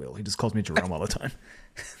to play with Will. He just calls me Jerome all the time.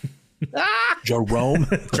 Jerome.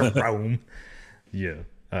 Jerome. Yeah.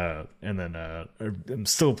 And then I'm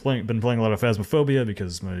still been playing a lot of Phasmophobia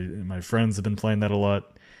because my friends have been playing that a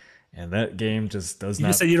lot. and that game just does You not.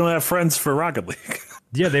 just said you don't have friends for Rocket League.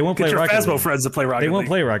 Yeah, they won't Get play your Rocket Phasmo League. friends to play Rocket They League. won't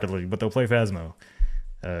play Rocket League, but they'll play Phasmo.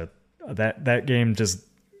 That game just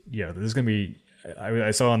there's gonna be. I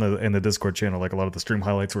saw in the Discord channel like a lot of the stream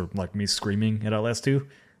highlights were like me screaming at Outlast 2.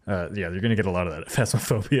 You're gonna get a lot of that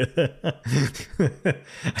Phasmophobia.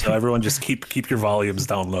 So everyone just keep your volumes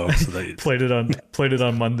down low. So that played it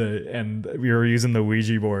on Monday, and we were using the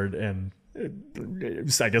Ouija board, and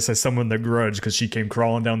I guess I summoned the grudge because she came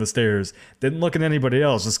crawling down the stairs, didn't look at anybody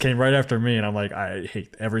else, just came right after me, and I'm like, I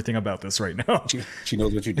hate everything about this right now. She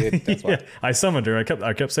knows what you did. That's why. I summoned her. I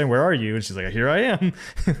kept saying, "Where are you?" And she's like, "Here I am."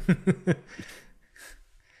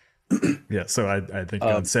 Yeah, so I think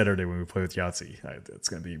on Saturday when we play with Yahtzee, it's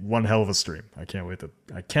going to be one hell of a stream. I cannot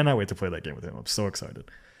wait to play that game with him. I'm so excited.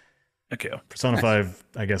 okay. Persona 5,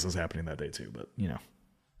 I guess, is happening that day too, but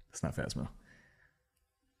it's not Phasmo.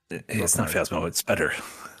 It's not Phasmo. It's better.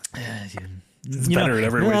 It's better in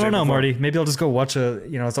every way. I don't know, Marty. Maybe I'll just go watch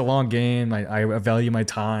it's a long game. I value my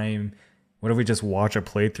time. What if we just watch a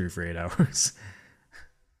playthrough for 8 hours?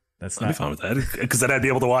 That's I'd be fine with that because then I'd be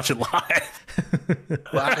able to watch it live.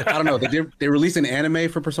 Well, I don't know. They released an anime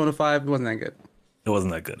for Persona 5. It wasn't that good. It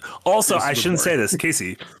wasn't that good. Also, I shouldn't say this.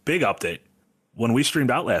 Casey, big update. When we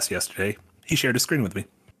streamed Outlast yesterday, he shared a screen with me.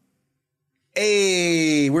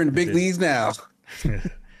 Hey, we're in the big leagues now.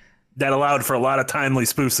 That allowed for a lot of timely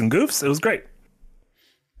spoofs and goofs. It was great.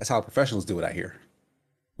 That's how professionals do it, I hear.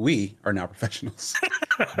 We are now professionals.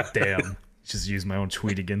 Damn. Just use my own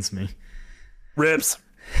tweet against me. Rips.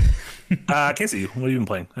 Casey, what have you been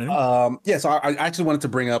playing? So I actually wanted to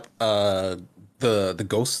bring up the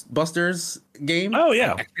Ghostbusters game. Oh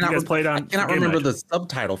yeah, you guys played on. I cannot remember the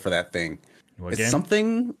subtitle for that thing. What it's game?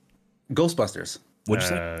 Something Ghostbusters. What'd you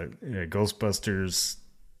say? Ghostbusters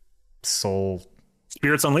Soul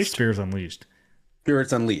Spirits Unleashed. Spirits Unleashed.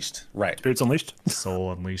 Spirits Unleashed. Right. Spirits Unleashed.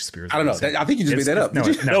 Soul Unleashed. Spirits. I don't know. I think you just made that up. No,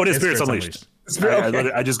 No, it is Spirits Unleashed.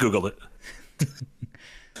 I just Googled it.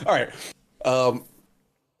 All right.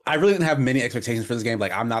 I really didn't have many expectations for this game.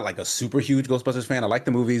 Like, I'm not like a super huge Ghostbusters fan. I like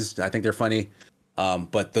the movies. I think they're funny.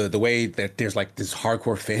 But the way that there's like this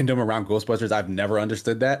hardcore fandom around Ghostbusters, I've never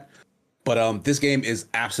understood that. But this game is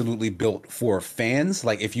absolutely built for fans.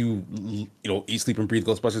 Like, if you eat, sleep, and breathe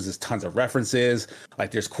Ghostbusters, there's tons of references.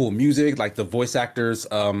 Like, there's cool music. Like, the voice actors,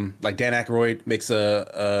 like Dan Aykroyd makes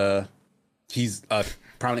he's a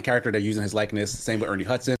prominent character. They're using his likeness. Same with Ernie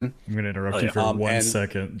Hudson. I'm going to interrupt you for 1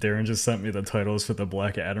 second. Darren just sent me the titles for the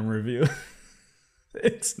Black Adam review.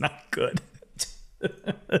 It's not good.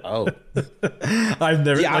 Oh, I've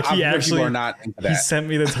never. Yeah, he actually are not into that. He sent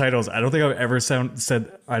me the titles. I don't think I've ever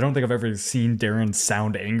I don't think I've ever seen Darren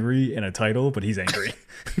sound angry in a title, but he's angry.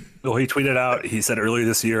 Well, he tweeted out. He said earlier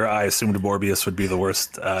this year, I assumed Morbius would be the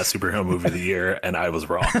worst superhero movie of the year, and I was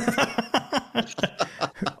wrong.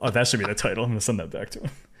 Oh, that should be the title. I'm gonna send that back to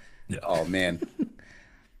him. Yeah. Oh man.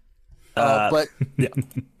 But yeah.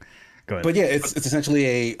 Go ahead. But yeah, it's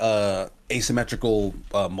essentially a asymmetrical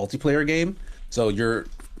multiplayer game. So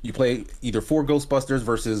you play either 4 Ghostbusters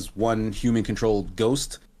versus 1 human-controlled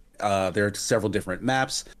ghost. There are several different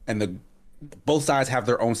maps, and both sides have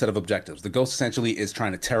their own set of objectives. The ghost essentially is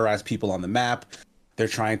trying to terrorize people on the map. They're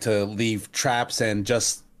trying to leave traps and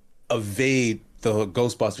just evade the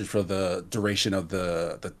Ghostbusters for the duration of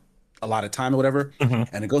the allotted time or whatever.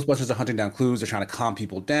 Mm-hmm. And the Ghostbusters are hunting down clues. They're trying to calm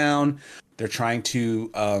people down. They're trying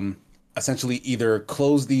to essentially either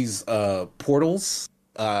close these portals,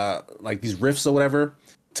 like these rifts or whatever,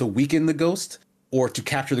 to weaken the ghost, or to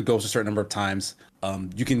capture the ghost a certain number of times.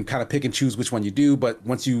 You can kind of pick and choose which one you do, but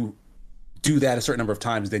once you do that a certain number of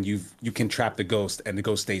times, then you can trap the ghost, and the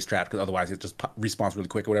ghost stays trapped, because otherwise it just respawns really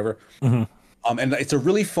quick or whatever. Mm-hmm. And it's a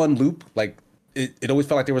really fun loop. Like it always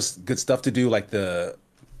felt like there was good stuff to do. Like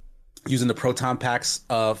using the proton packs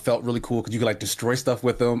felt really cool, because you could like destroy stuff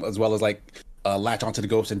with them, as well as like latch onto the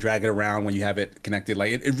ghost and drag it around when you have it connected.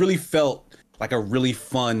 Like it really felt like a really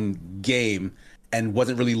fun game, and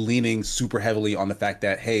wasn't really leaning super heavily on the fact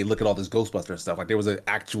that, hey, look at all this Ghostbuster stuff. Like there was an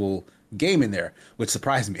actual game in there, which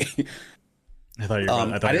surprised me. I thought you were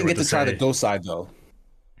I didn't get to try the ghost side though.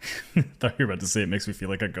 I thought you were about to say it makes me feel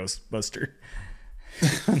like a Ghostbuster.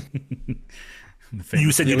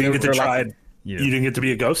 You said you didn't get to try it. You didn't get to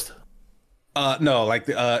be a ghost? No, like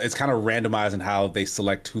it's kind of randomized in how they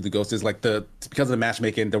select who the ghost is. Like because of the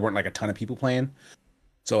matchmaking, there weren't like a ton of people playing.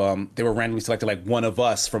 So they were randomly selected, like one of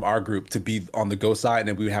us from our group to be on the ghost side, and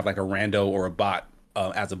then we would have like a rando or a bot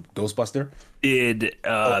as a Ghostbuster.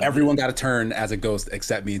 So everyone got a turn as a ghost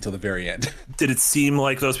except me until the very end. Did it seem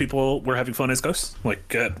like those people were having fun as ghosts?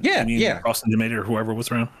 Like Austin DeMater or whoever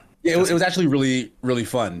was around? Yeah, it was actually really, really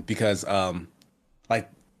fun, because like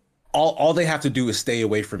all they have to do is stay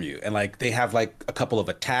away from you, and like they have like a couple of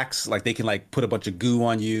attacks. Like they can like put a bunch of goo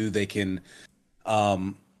on you. They can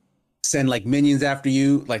send like minions after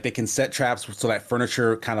you. Like they can set traps so that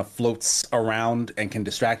furniture kind of floats around and can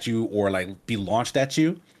distract you or like be launched at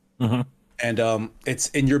you. And it's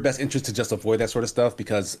in your best interest to just avoid that sort of stuff,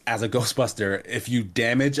 because as a Ghostbuster, if you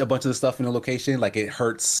damage a bunch of the stuff in a location, like it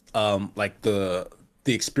hurts like the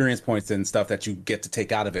experience points and stuff that you get to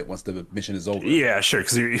take out of it once the mission is over. Yeah, sure,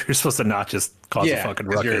 because you're supposed to not just cause a fucking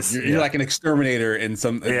ruckus. You're like an exterminator in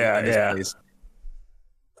some place.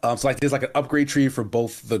 So like there's like an upgrade tree for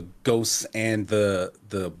both the ghosts and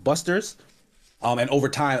the busters. And over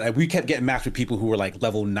time, like, we kept getting matched with people who were like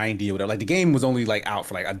level 90 or whatever. Like the game was only like out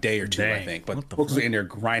for like a day or two, I think. But folks were in there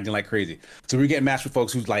grinding like crazy. So we were getting matched with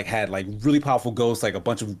folks who like had like really powerful ghosts, like a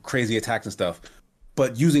bunch of crazy attacks and stuff.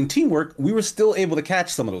 But using teamwork, we were still able to catch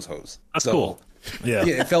some of those hoes. That's cool. Yeah,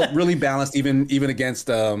 it felt really balanced, even against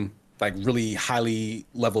like really highly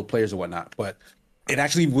leveled players or whatnot. But it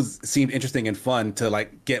actually seemed interesting and fun to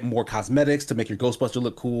like get more cosmetics to make your Ghostbuster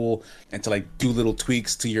look cool, and to like do little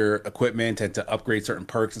tweaks to your equipment and to upgrade certain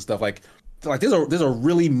perks and stuff. Like there's a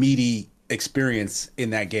really meaty experience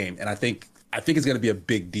in that game, and I think it's going to be a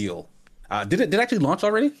big deal. Did it actually launch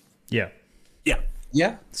already? Yeah.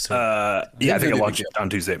 So, I think it launched on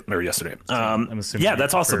Tuesday or yesterday. I'm assuming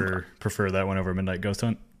that's awesome. Prefer that one over Midnight Ghost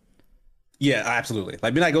Hunt. Yeah, absolutely.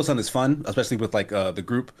 Like Midnight Ghost Hunt is fun, especially with like the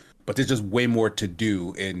group, but there's just way more to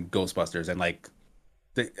do in Ghostbusters, and like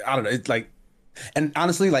I don't know, it's like, and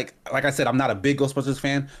honestly, like I said, I'm not a big Ghostbusters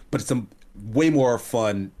fan, but it's a way more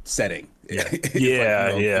fun setting.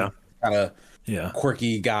 Yeah, kind of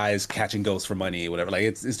quirky guys catching ghosts for money, whatever. Like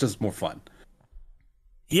it's just more fun.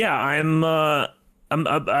 Yeah,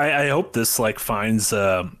 I hope this like finds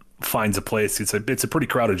a place. It's a pretty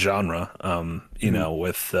crowded genre, you know,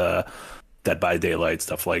 with Dead by Daylight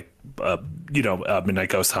stuff like Midnight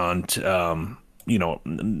Ghost Hunt, you know,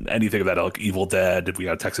 anything of that like Evil Dead. We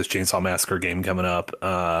got a Texas Chainsaw Massacre game coming up,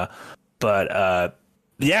 but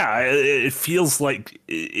it feels like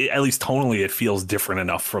at least tonally it feels different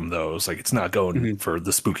enough from those. Like it's not going for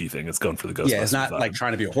the spooky thing; it's going for the Ghostbusters. Yeah, it's not like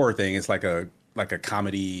trying to be a horror thing. It's like a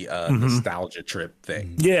comedy nostalgia trip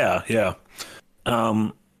thing. Yeah.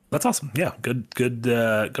 That's awesome. Yeah, good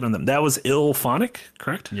on them. That was Illphonic,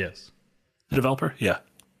 correct? Yes. The developer? Yeah.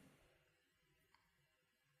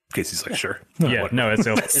 Casey's like, sure. Yeah, no, it's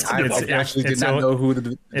I actually did not know who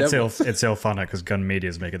the it's Illphonic because Gun Media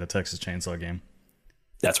is making the Texas Chainsaw game.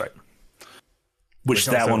 That's right. Which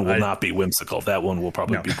that one will not be whimsical. That one will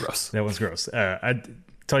probably be gross. That one's gross. I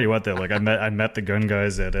tell you what though, like I met the Gun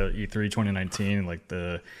guys at E3 2019. Like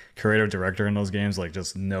the creative director in those games, like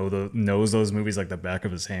just knows those movies like the back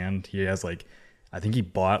of his hand. He has like, I think he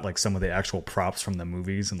bought like some of the actual props from the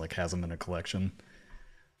movies and like has them in a collection.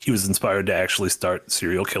 He was inspired to actually start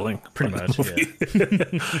serial killing. Pretty much. Yeah.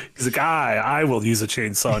 He's like, I will use a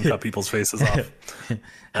chainsaw and cut people's faces off.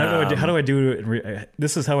 How do I do it?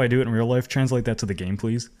 This is how I do it in real life. Translate that to the game,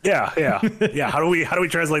 please. Yeah. How do we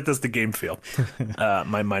translate this to game feel?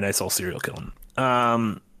 My nice old serial killing.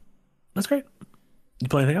 That's great. You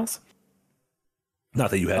play anything else? Not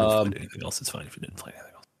that you hadn't played anything else. It's fine if you didn't play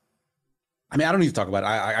anything else. I mean, I don't need to talk about it.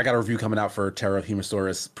 I got a review coming out for Terra of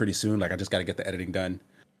Humosaurus pretty soon. Like I just got to get the editing done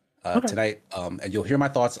tonight. And you'll hear my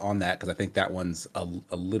thoughts on that because I think that one's a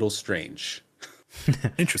little strange.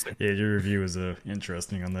 Interesting. Yeah, your review is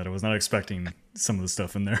interesting on that. I was not expecting some of the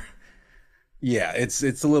stuff in there. Yeah, it's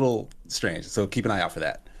a little strange. So keep an eye out for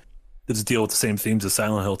that. Does it deal with the same themes as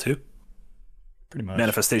Silent Hill 2? Pretty much.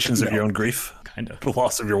 Manifestations of your own grief? Kind of. The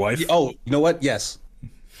loss of your wife? Oh, you know what? Yes.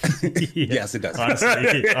 Yes, it does. Honestly.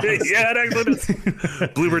 Yeah, it actually does.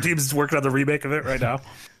 Bloober Team's is working on the remake of it right now.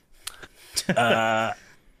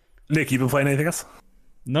 Nick, you been playing anything else?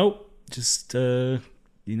 Nope. Just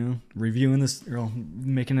reviewing this, or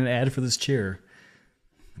making an ad for this chair,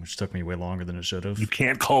 which took me way longer than it should have. You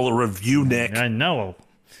can't call a review, Nick. I know.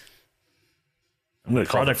 I'm going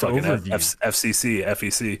to call it fucking overview. FCC,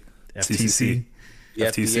 FEC, FTC, the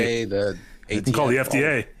FDA, the ATF. You can call the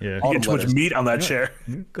FDA. Yeah. You get too much meat on that chair.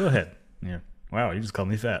 Go ahead. Yeah. Wow, you just called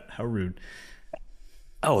me fat. How rude.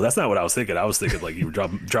 Oh, that's not what I was thinking. I was thinking like you were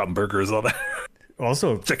dropping burgers all that.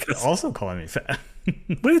 Also calling me fat.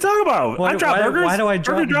 What are you talking about? I drop burgers. Why do I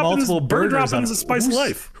drop multiple burgers on a spice of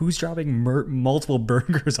life? Who's dropping multiple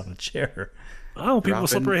burgers on a chair? Oh, people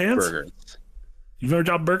with slippery hands. Burgers. You've never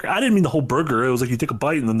dropped a burger? I didn't mean the whole burger. It was like you take a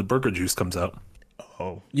bite and then the burger juice comes out.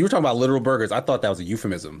 Oh, you were talking about literal burgers. I thought that was a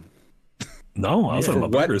euphemism. No, I was talking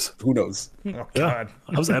about burgers. Who knows? Oh God.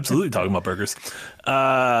 I was absolutely talking about burgers.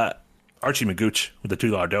 Archie Magooch with the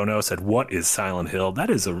 $2 dono said, "What is Silent Hill?"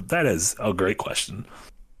 That is a great question.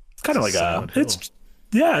 kind of like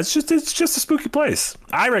it's just a spooky place.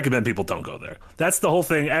 I recommend people don't go there. That's the whole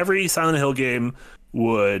thing. Every Silent Hill game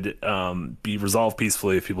would be resolved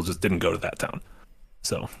peacefully if people just didn't go to that town.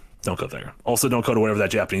 So don't go there. Also, don't go to whatever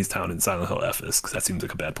that Japanese town in Silent Hill F is, because that seems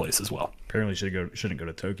like a bad place as well. Apparently, shouldn't go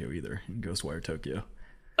to Tokyo either. Ghostwire Tokyo.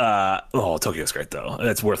 Tokyo's great though.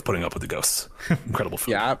 It's worth putting up with the ghosts. Incredible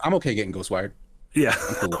food. Yeah, I'm okay getting ghostwired. Yeah.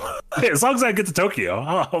 Hey, as long as I get to Tokyo,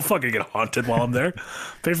 I'll fucking get haunted while I'm there.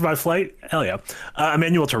 Pay for my flight? Hell yeah.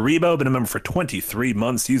 Emmanuel Taribo, been a member for 23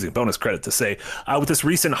 months, using bonus credit to say, with this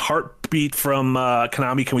recent heartbeat from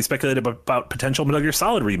Konami, can we speculate about potential Metal Gear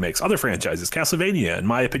Solid remakes, other franchises, Castlevania? In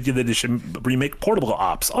my opinion, they should remake Portable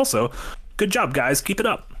Ops. Also, good job, guys. Keep it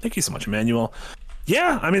up. Thank you so much, Emmanuel.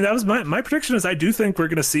 Yeah, I mean, that was my prediction is I do think we're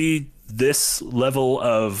going to see this level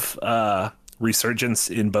of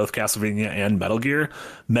resurgence in both Castlevania and Metal Gear.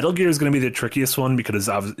 Metal Gear is going to be the trickiest one because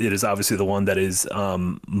it is obviously the one that is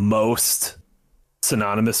most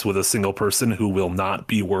synonymous with a single person who will not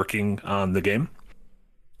be working on the game.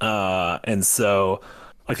 And so,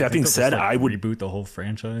 like that being said, I would reboot the whole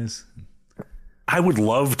franchise. I would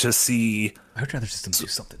love to see. I would rather just do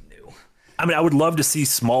something new. I mean, I would love to see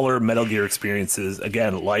smaller Metal Gear experiences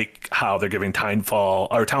again, like how they're giving Townfall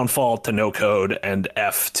to No Code and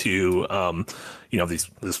F to,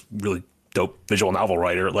 this really dope visual novel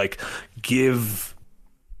writer. Like, give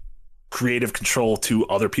creative control to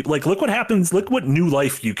other people. Like, look what happens. Look what new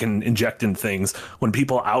life you can inject in things when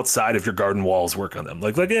people outside of your garden walls work on them.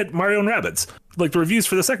 Like, look at Mario and Rabbids. Like, the reviews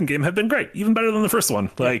for the second game have been great, even better than the first one.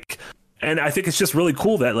 Like. And I think it's just really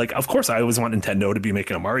cool that, like, of course, I always want Nintendo to be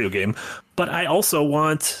making a Mario game, but I also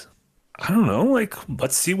want, I don't know, like,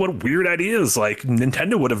 let's see what weird ideas. Like,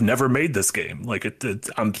 Nintendo would have never made this game. Like,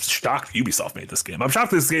 I'm shocked Ubisoft made this game. I'm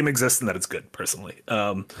shocked this game exists and that it's good, personally.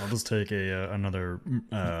 I'll just take another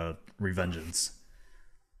Revengeance.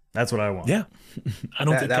 That's what I want. Yeah, I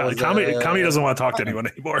don't think Kami doesn't want to talk to anyone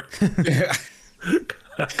anymore. Yeah.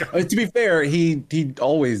 To be fair, he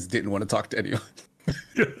always didn't want to talk to anyone.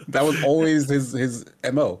 That was always his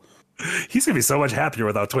MO. He's gonna be so much happier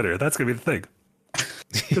without Twitter. That's gonna be the thing.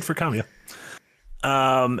 Good for Kamiya.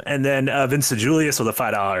 And then Vince Julius with a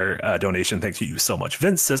 $5 donation. Thank you so much.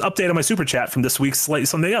 Vince says, update on my super chat from this week's Slightly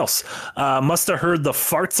Something Else. Must have heard the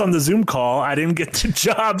farts on the Zoom call. I didn't get the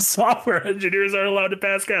job. Software engineers are allowed to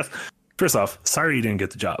pass gas. First off, sorry you didn't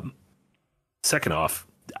get the job. Second off,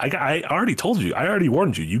 I already told you. I already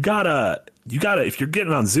warned you. You gotta. If you're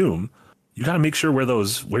getting on Zoom, you gotta make sure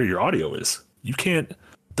where your audio is. You can't.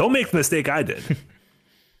 Don't make the mistake I did.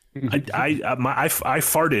 I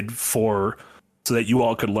farted so that you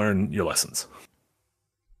all could learn your lessons.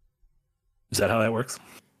 Is that how that works?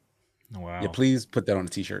 Wow. Yeah, please put that on a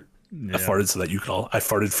t-shirt. Yeah. I farted so that you could all. I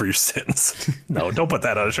farted for your sins. No, don't put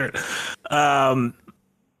that on a shirt.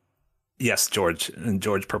 Yes, George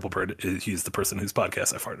Purple Bird. He's the person whose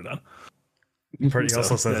podcast I farted on. He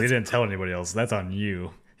also says he didn't tell anybody else. That's on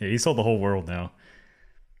you. Yeah, he told the whole world now.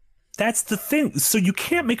 That's the thing. So you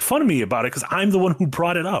can't make fun of me about it because I'm the one who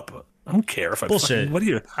brought it up. I don't care if I bullshit. What do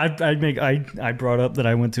you? I brought up that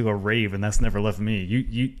I went to a rave and that's never left me.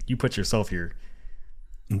 You put yourself here.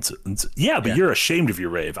 Yeah, but you're ashamed of your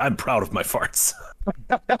rave. I'm proud of my farts.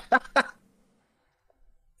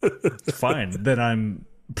 Fine. Then I'm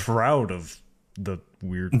proud of the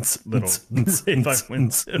weird little rave I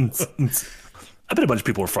went to. I bet a bunch of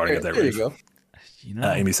people were farting at that rave. There you go. You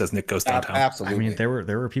know, Amy says Nick goes downtown. Absolutely. I mean, there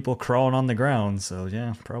were people crawling on the ground, so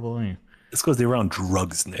yeah, probably. It's because they were on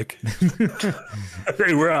drugs, Nick.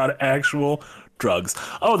 They were on actual drugs.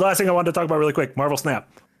 Oh, the last thing I wanted to talk about really quick, Marvel Snap.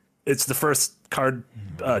 It's the first card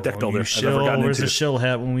deck builder I've ever gotten Where's into. the shill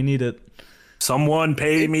hat when we need it? Someone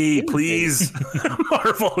pay me, please.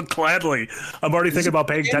 Marvel, gladly. I'm already thinking about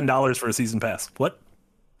paying $10 for a season pass. What?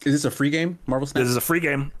 Is this a free game, Marvel Snap? This is a free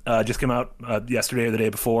game. Just came out yesterday or the day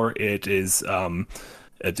before. It is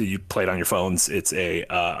you play it on your phones. It's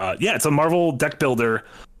it's a Marvel deck builder.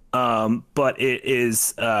 But it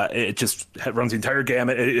is it just runs the entire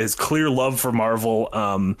gamut. It is clear love for Marvel.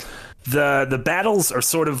 The battles are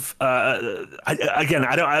sort of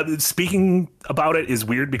speaking about it is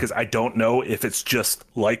weird because I don't know if it's just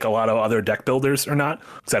like a lot of other deck builders or not,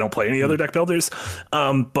 because I don't play any other deck builders.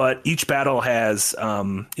 But each battle has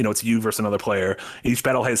it's you versus another player. Each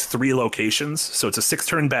battle has 3 locations, so it's a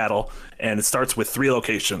 6-turn battle, and it starts with 3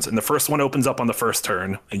 locations. And the first one opens up on the first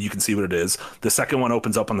turn, and you can see what it is. The second one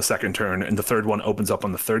opens up on the second turn, and the third one opens up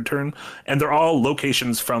on the third turn. And they're all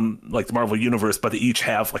locations from like the Marvel universe, but they each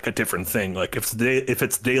have like a different thing. Like if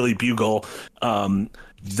it's Daily Bugle,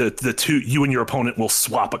 the two, you and your opponent will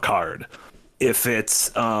swap a card. If it's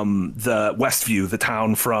the Westview, the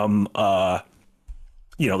town from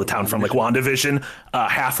the town from like WandaVision,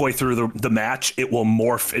 halfway through the match, it will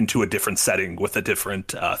morph into a different setting with a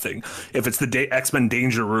different thing. If it's the X-Men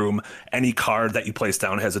Danger Room, any card that you place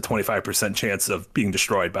down has a 25% chance of being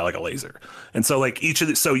destroyed by like a laser. And so like each of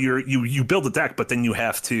the, so you build a deck, but then you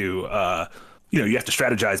have to you have to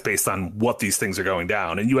strategize based on what these things are going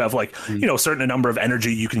down. And you have like, a certain number of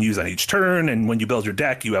energy you can use on each turn. And when you build your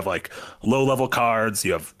deck, you have like low level cards.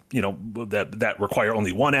 You have, that require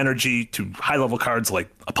only 1 energy, to high level cards like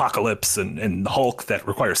Apocalypse and Hulk that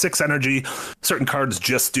require 6 energy. Certain cards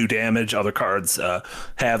just do damage. Other cards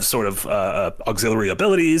have sort of auxiliary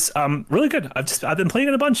abilities. Really good. I've been playing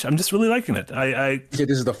it a bunch. I'm just really liking it. This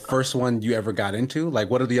is the first one you ever got into? Like,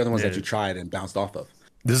 what are the other ones that you tried and bounced off of?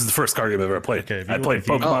 This is the first card game I've ever played. Okay, I played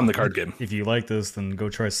Pokemon, the card game. If you like this, then go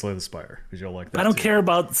try Slay the Spire, because you'll like that. I don't care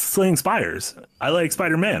about slaying spires. I like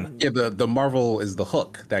Spider-Man. Yeah, the Marvel is the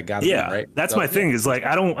hook that got me, right? That's my thing. Is like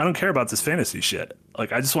I don't care about this fantasy shit.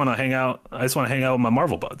 Like I just want to hang out. I just want to hang out with my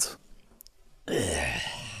Marvel buds.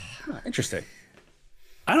 Interesting.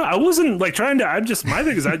 I wasn't like trying to. My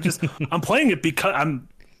thing is I'm playing it because I'm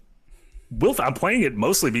playing it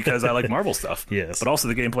mostly because I like Marvel stuff. Yes, but also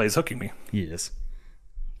the gameplay is hooking me. Yes.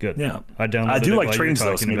 Good. Yeah, I downloaded I do it like while trains you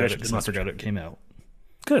were though. So talking maybe about it, 'cause I forgot it came out.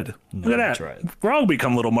 Good. Look at that. We're all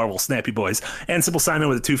become little Marvel snappy boys. And Simple Simon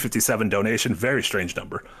with a 257 donation. Very strange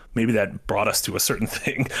number. Maybe that brought us to a certain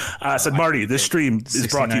thing. Said Marty, this stream is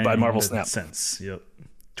brought to you by Marvel Snap. Cents. Yep.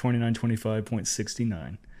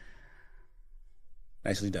 2925.69.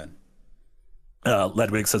 Nicely done.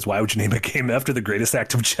 Ledwig says, why would you name a game after the greatest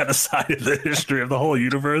act of genocide in the history of the whole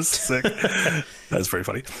universe? Sick. That's pretty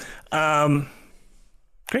funny.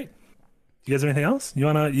 Great. You guys have anything else? You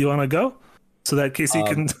wanna go so that Casey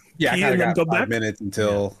can key and then go 5 back? minutes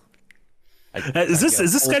until. Is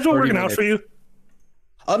this schedule working out for you?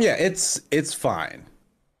 Yeah, it's fine.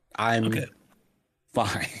 I'm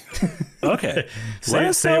fine. Okay. Say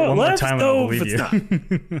it one more time and I'll believe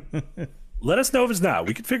you. Let us know if it's not.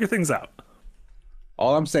 We can figure things out.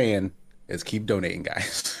 All I'm saying is keep donating,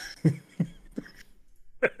 guys.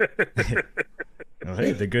 Well,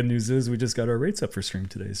 hey, the good news is we just got our rates up for stream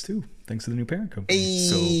today's too, thanks to the new parent company. Hey.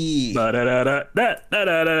 So,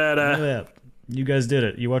 you guys did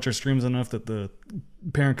it. You watch our streams enough that the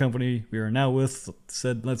parent company we are now with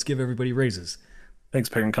said, let's give everybody raises. Thanks,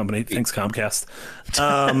 parent company. Thanks, Comcast.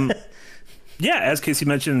 Yeah, as Casey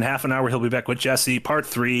mentioned, in half an hour, he'll be back with Jesse. Part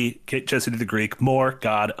 3, get Jesse to the Greek, more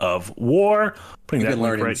God of War. Putting that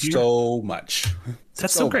link right here. So much.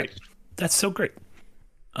 That's so great. That's so great.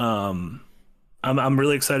 I'm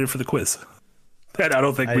really excited for the quiz. And I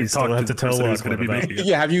don't think we talked to the person who's going to be making it.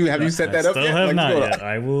 Yeah, have you set that up yet? Still have not yet.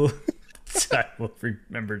 I will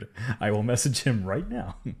remember. I will message him right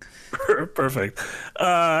now. Perfect.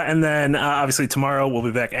 And then obviously tomorrow we'll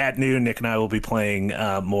be back at noon. Nick and I will be playing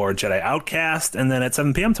more Jedi Outcast, and then at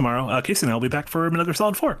 7 p.m. tomorrow, Casey and I will be back for Metal Gear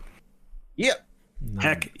Solid 4. Yep.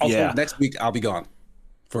 Heck also, yeah. Next week I'll be gone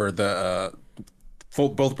for the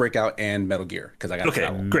both Breakout and Metal Gear because I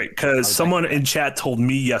got great. Because someone in chat told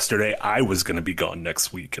me yesterday I was going to be gone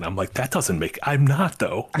next week, and I'm like, that doesn't make. I'm not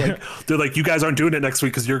though. Like, they're like, you guys aren't doing it next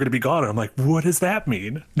week because you're going to be gone. And I'm like, what does that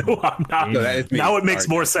mean? No, I'm not. Now it makes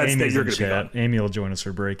more sense that you're going to be gone. Amy will join us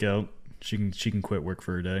for Breakout. She can quit work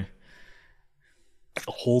for a day.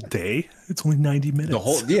 The whole day? It's only 90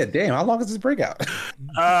 minutes. Damn. How long is this Breakout?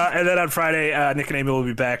 And then on Friday, Nick and Amy will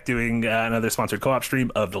be back doing another sponsored co-op stream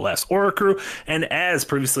of The Last Aura Crew. And as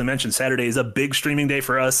previously mentioned, Saturday is a big streaming day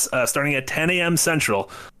for us, starting at 10 a.m. Central.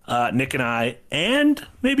 Nick and I, and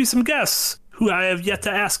maybe some guests who I have yet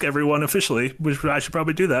to ask everyone officially, which I should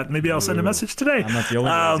probably do that. Maybe I'll send a message today. I'm not the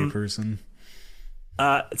only lazy person.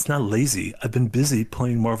 It's not lazy. I've been busy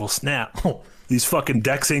playing Marvel Snap. These fucking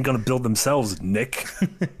decks ain't gonna build themselves, Nick.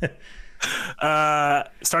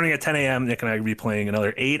 Starting at 10 a.m., Nick and I will be playing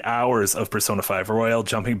another 8 hours of Persona 5 Royal,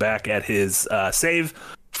 jumping back at his save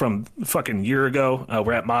from fucking year ago.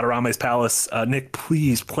 We're at Madarame's Palace. Nick,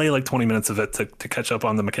 please play like 20 minutes of it to catch up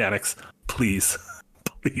on the mechanics. Please.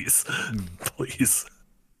 Please. Please.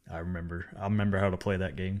 I'll remember how to play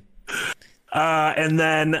that game. And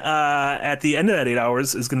then at the end of that 8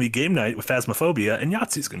 hours is going to be game night with Phasmophobia, and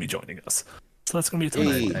Yahtzee's going to be joining us. So that's going to be a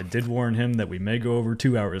ton. I did warn him that we may go over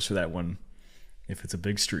 2 hours for that one if it's a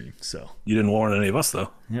big stream. So you didn't warn any of us,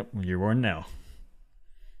 though. Yep, well, you're warned now.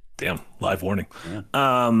 Damn, live warning. Yeah.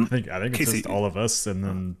 I think it's Casey, just all of us, and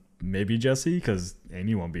then maybe Jesse, because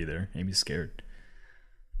Amy won't be there. Amy's scared.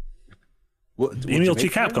 Amy will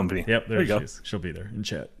check Cap Company. Yep, there you go. She'll be there in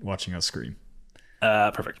chat watching us scream.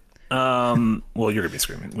 Perfect. Well, you're gonna be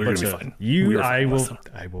screaming. We're gonna be fine.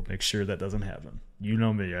 I will make sure that doesn't happen. You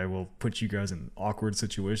know me. I will put you guys in awkward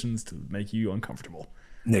situations to make you uncomfortable.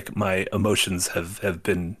 Nick, my emotions have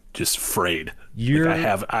been just frayed. You're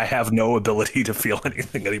I have no ability to feel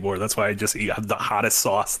anything anymore. That's why I just eat the hottest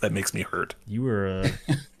sauce that makes me hurt. you were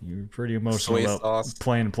pretty emotional Soy about sauce.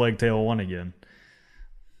 playing Plague Tale 1 again.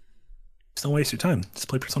 Just don't waste your time. Just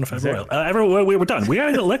play Persona 5 Exactly. Royal. Everyone, we're done. We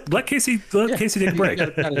gotta let Casey Casey take a break.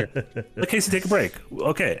 Get out of here. Let Casey take a break.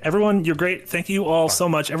 Okay, everyone, you're great. Thank you all so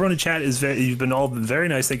much. Everyone in chat you've been all very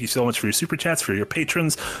nice. Thank you so much for your super chats, for your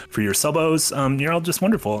patrons, for your subos. You're all just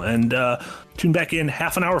wonderful. And tune back in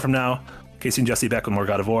half an hour from now. Casey and Jesse back with more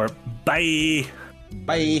God of War. Bye.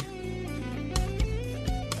 Bye.